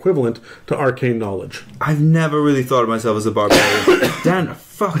kind of an equivalent to arcane knowledge. I've never really thought of myself as a barbarian. Dan,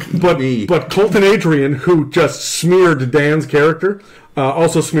 fuck me. But Colton Adrian, who just smeared Dan's character,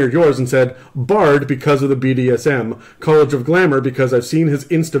 also smeared yours and said, Bard because of the BDSM, College of Glamour because I've seen his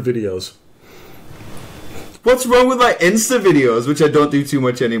Insta videos. What's wrong with my Insta videos, which I don't do too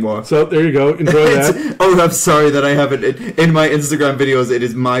much anymore? So there you go. Enjoy that. Oh, I'm sorry that I have it in my Instagram videos. It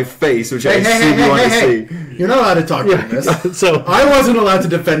is my face, which I assume you want to see. You're not allowed to talk about this. So I wasn't allowed to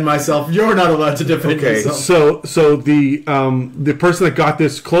defend myself. You're not allowed to defend yourself. So the person that got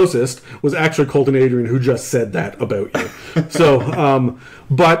this closest was actually Colton Adrian, who just said that about you. So,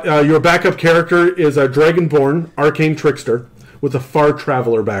 but your backup character is a Dragonborn arcane trickster with a far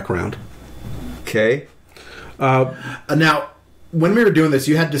traveler background. Okay. Now, when we were doing this,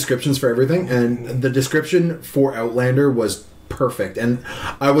 you had descriptions for everything, and the description for Outlander was perfect. And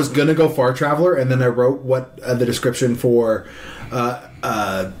I was gonna go Far Traveler, and then I wrote what the description for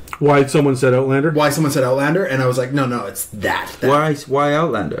Why someone said Outlander? why someone said Outlander, and I was like, no, it's that. Why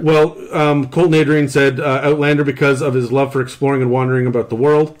Outlander? Well, Colton Adrian said Outlander because of his love for exploring and wandering about the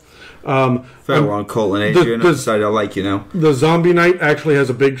world. Fair one, Colton Adrian. I decided I like you now. The Zombie Knight actually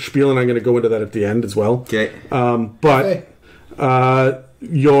has a big spiel, and I'm going to go into that at the end as well. Okay. But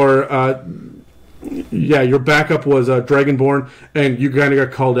your backup was Dragonborn, and you kind of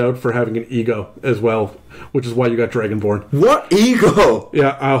got called out for having an ego as well, which is why you got Dragonborn. What ego?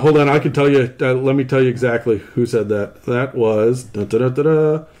 Yeah, hold on. I can tell you. Let me tell you exactly who said that. That was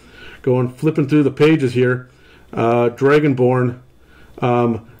going flipping through the pages here. Dragonborn.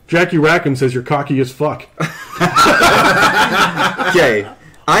 Jackie Rackham says you're cocky as fuck. Okay.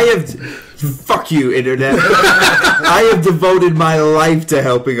 Fuck you, Internet. I have devoted my life to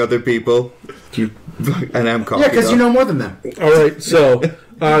helping other people. And I'm cocky. Yeah, because you know more than them. All right, so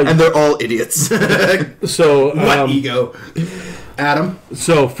and they're all idiots. So What ego? Adam?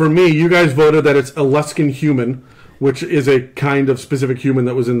 So for me, you guys voted that it's Aluskan human, which is a kind of specific human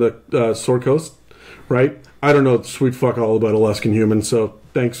that was in the Sword Coast, right? I don't know sweet fuck all about Aluskan human, so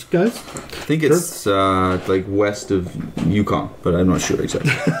thanks, guys. I think it's like west of Yukon, but I'm not sure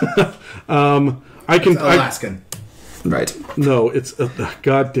exactly. Alaskan. Right. No, it's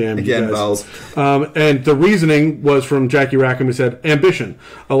goddamn Again, you guys. vowels. And the reasoning was from Jackie Rackham, who said, ambition.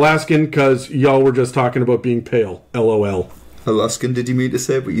 Alaskan, because y'all were just talking about being pale. LOL. Alaskan, did you mean to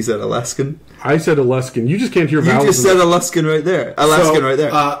say? But you said Alaskan. I said Alaskan. You just can't hear vowels. You just said Alaskan right there. Alaskan right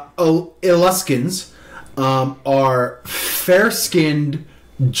there. Alaskans are fair-skinned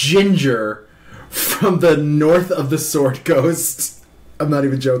ginger from the north of the Sword Coast. I'm not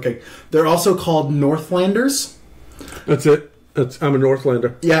even joking. They're also called Northlanders. That's it. I'm a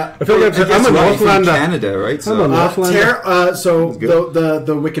Northlander. Yeah. I feel like I'm a right, from Northlander. Canada, right? I'm a Northlander. So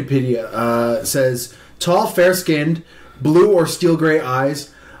the Wikipedia says tall, fair-skinned, blue or steel gray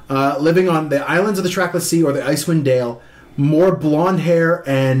eyes, living on the islands of the Trackless Sea or the Icewind Dale, more blonde hair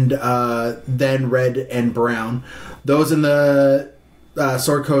and than red and brown. Those in the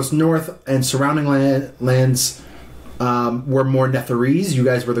Sword Coast North and surrounding lands were more Netherese. You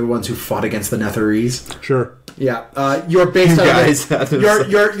guys were the ones who fought against the Netherese. Sure. Yeah, you're based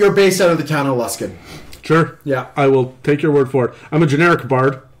you're based out of the town of Luskin. Sure. Yeah. I will take your word for it. I'm a generic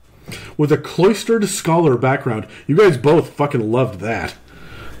bard with a cloistered scholar background. You guys both fucking loved that.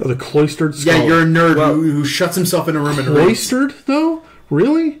 The cloistered scholar. Yeah, you're a nerd who shuts himself in a room and reads. Cloistered, though?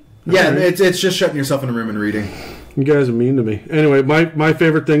 Really? Yeah, Right. it's just shutting yourself in a room and reading. You guys are mean to me. Anyway, my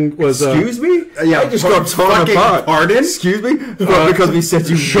favorite thing was... Excuse me? Yeah, I just got torn fucking apart. pardon? Excuse me? Because we said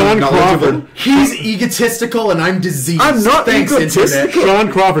you Sean were Crawford. knowledgeable. He's egotistical and I'm diseased. I'm not Thanks, egotistical. Internet.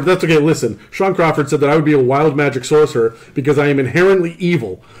 Sean Crawford, that's okay, listen. Sean Crawford said that I would be a wild magic sorcerer because I am inherently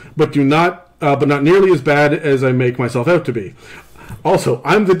evil, but not nearly as bad as I make myself out to be. Also,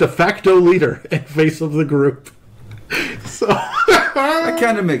 I'm the de facto leader and face of the group. So... That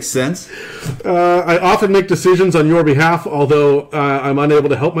kind of makes sense. I often make decisions on your behalf, although I'm unable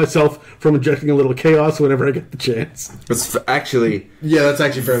to help myself from injecting a little chaos whenever I get the chance. That's actually Yeah, that's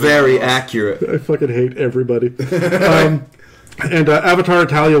actually very accurate. I fucking hate everybody. And Avatar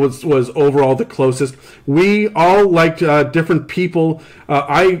Italia was overall the closest. We all liked different people.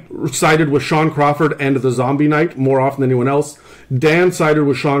 I sided with Sean Crawford and the Zombie Knight more often than anyone else. Dan sided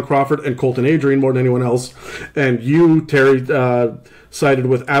with Sean Crawford and Colton Adrian more than anyone else. And you, Terry, sided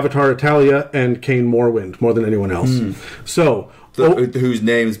with Avatar Italia and Kane Morwind more than anyone else. So... whose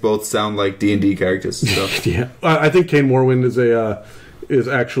names both sound like D&D characters. So. yeah, I think Kane Morwind is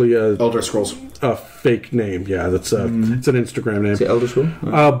actually Elder Scrolls. a fake name. Yeah, that's it's an Instagram name. Is it Elder Scrolls?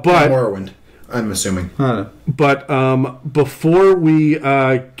 But Morrowind, I'm assuming. But before we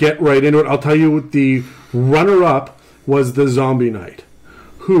get right into it, I'll tell you the runner-up was the Zombie Knight,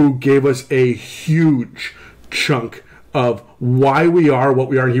 who gave us a huge chunk of why we are what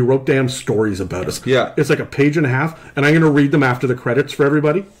we are, and he wrote damn stories about us. Yeah. It's like a page and a half, and I'm going to read them after the credits for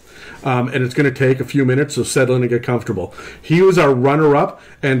everybody. And it's going to take a few minutes, so settle in and get comfortable. He was our runner-up,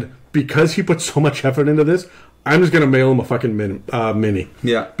 and because he put so much effort into this, I'm just going to mail him a fucking mini.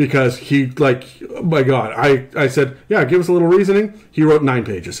 Yeah. Because he, like, oh my God, I said, yeah, give us a little reasoning. He wrote 9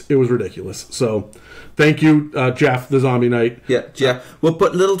 pages. It was ridiculous. So, thank you, Jeff, the Zombie Knight. Yeah, Jeff. We'll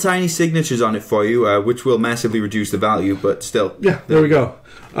put little tiny signatures on it for you, which will massively reduce the value, but still. Yeah, there we go.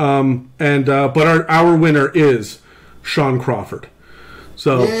 But our winner is Sean Crawford.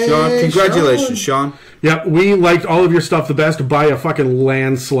 So, Sean, congratulations, Sean. yeah, we liked all of your stuff the best by a fucking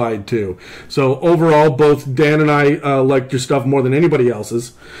landslide, too. So, overall, both Dan and I liked your stuff more than anybody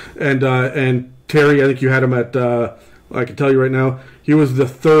else's. And Terry, I think you had him at, I can tell you right now, he was the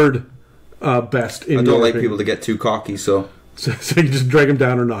third best in I your don't like opinion. people to get too cocky, so So you just drag him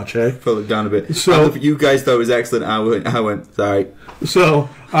down a notch, hey? pull it down a bit. So- And if you guys thought it was excellent, I went, sorry. So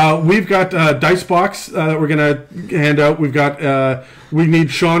we've got dice box that we're gonna hand out. We've got we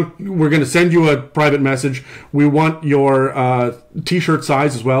need Sean. We're gonna send you a private message. We want your t-shirt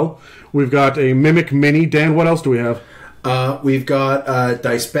size as well. We've got a Mimic Mini. Dan, what else do we have? We've got a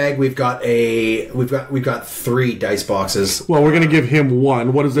dice bag. We've got 3 dice boxes. Well, we're gonna give him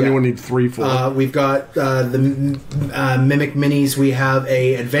 1. What does anyone need 3 for? We've got the Mimic Minis. We have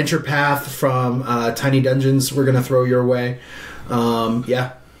a Adventure Path from Tiny Dungeons. We're gonna throw your way.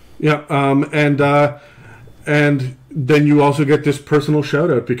 Yeah. Yeah. And then you also get this personal shout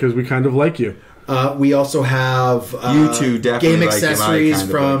out because we kind of like you. We also have You two definitely game like him. I accessories kind of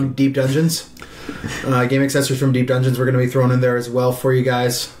from like him. Deep Dungeons. Game accessories from Deep Dungeons we're going to be throwing in there as well for you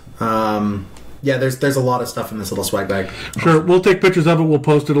guys. Yeah, there's a lot of stuff in this little swag bag. Sure, we'll take pictures of it. We'll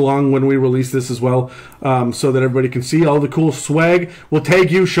post it along when we release this as well, so that everybody can see all the cool swag. We'll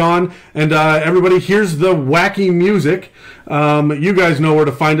tag you, Sean, and everybody. Here's the wacky music. You guys know where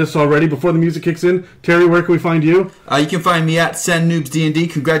to find us already. Before the music kicks in, Terry, where can we find you? You can find me at SendNoobsD&D.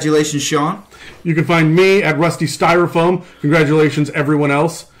 Congratulations, Sean. You can find me at Rusty Styrofoam. Congratulations, everyone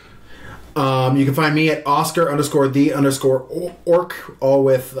else. You can find me at Oscar_the_orc, all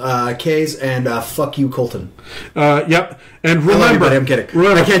with K's, and fuck you, Colton. Yep. And remember, I love you, buddy. I'm kidding.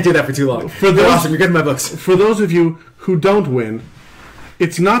 Remember, I can't do that for too long. For You're those, awesome. You're good in my books. For those of you who don't win,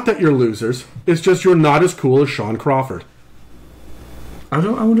 it's not that you're losers. It's just you're not as cool as Sean Crawford. I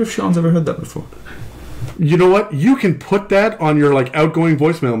wonder if Sean's ever heard that before. You know what? You can put that on your outgoing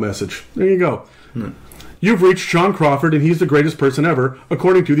voicemail message. There you go. You've reached Sean Crawford, and he's the greatest person ever,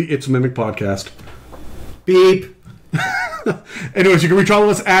 according to the It's a Mimic podcast. Beep. Anyways, you can reach all of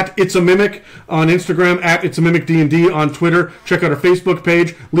us at It's a Mimic on Instagram, at It's a Mimic D&D on Twitter. Check out our Facebook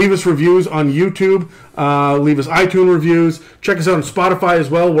page. Leave us reviews on YouTube. Leave us iTunes reviews. Check us out on Spotify as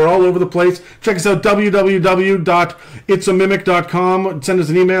well. We're all over the place. Check us out, www.itsamimic.com. Send us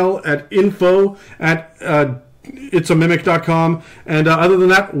an email at info@itsamimic.com. And other than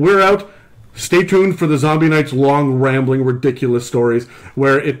that, we're out. Stay tuned for the Zombie Knight's long, rambling, ridiculous stories,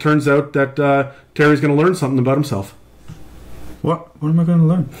 where it turns out that Terry's going to learn something about himself. What am I going to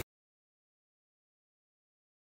learn?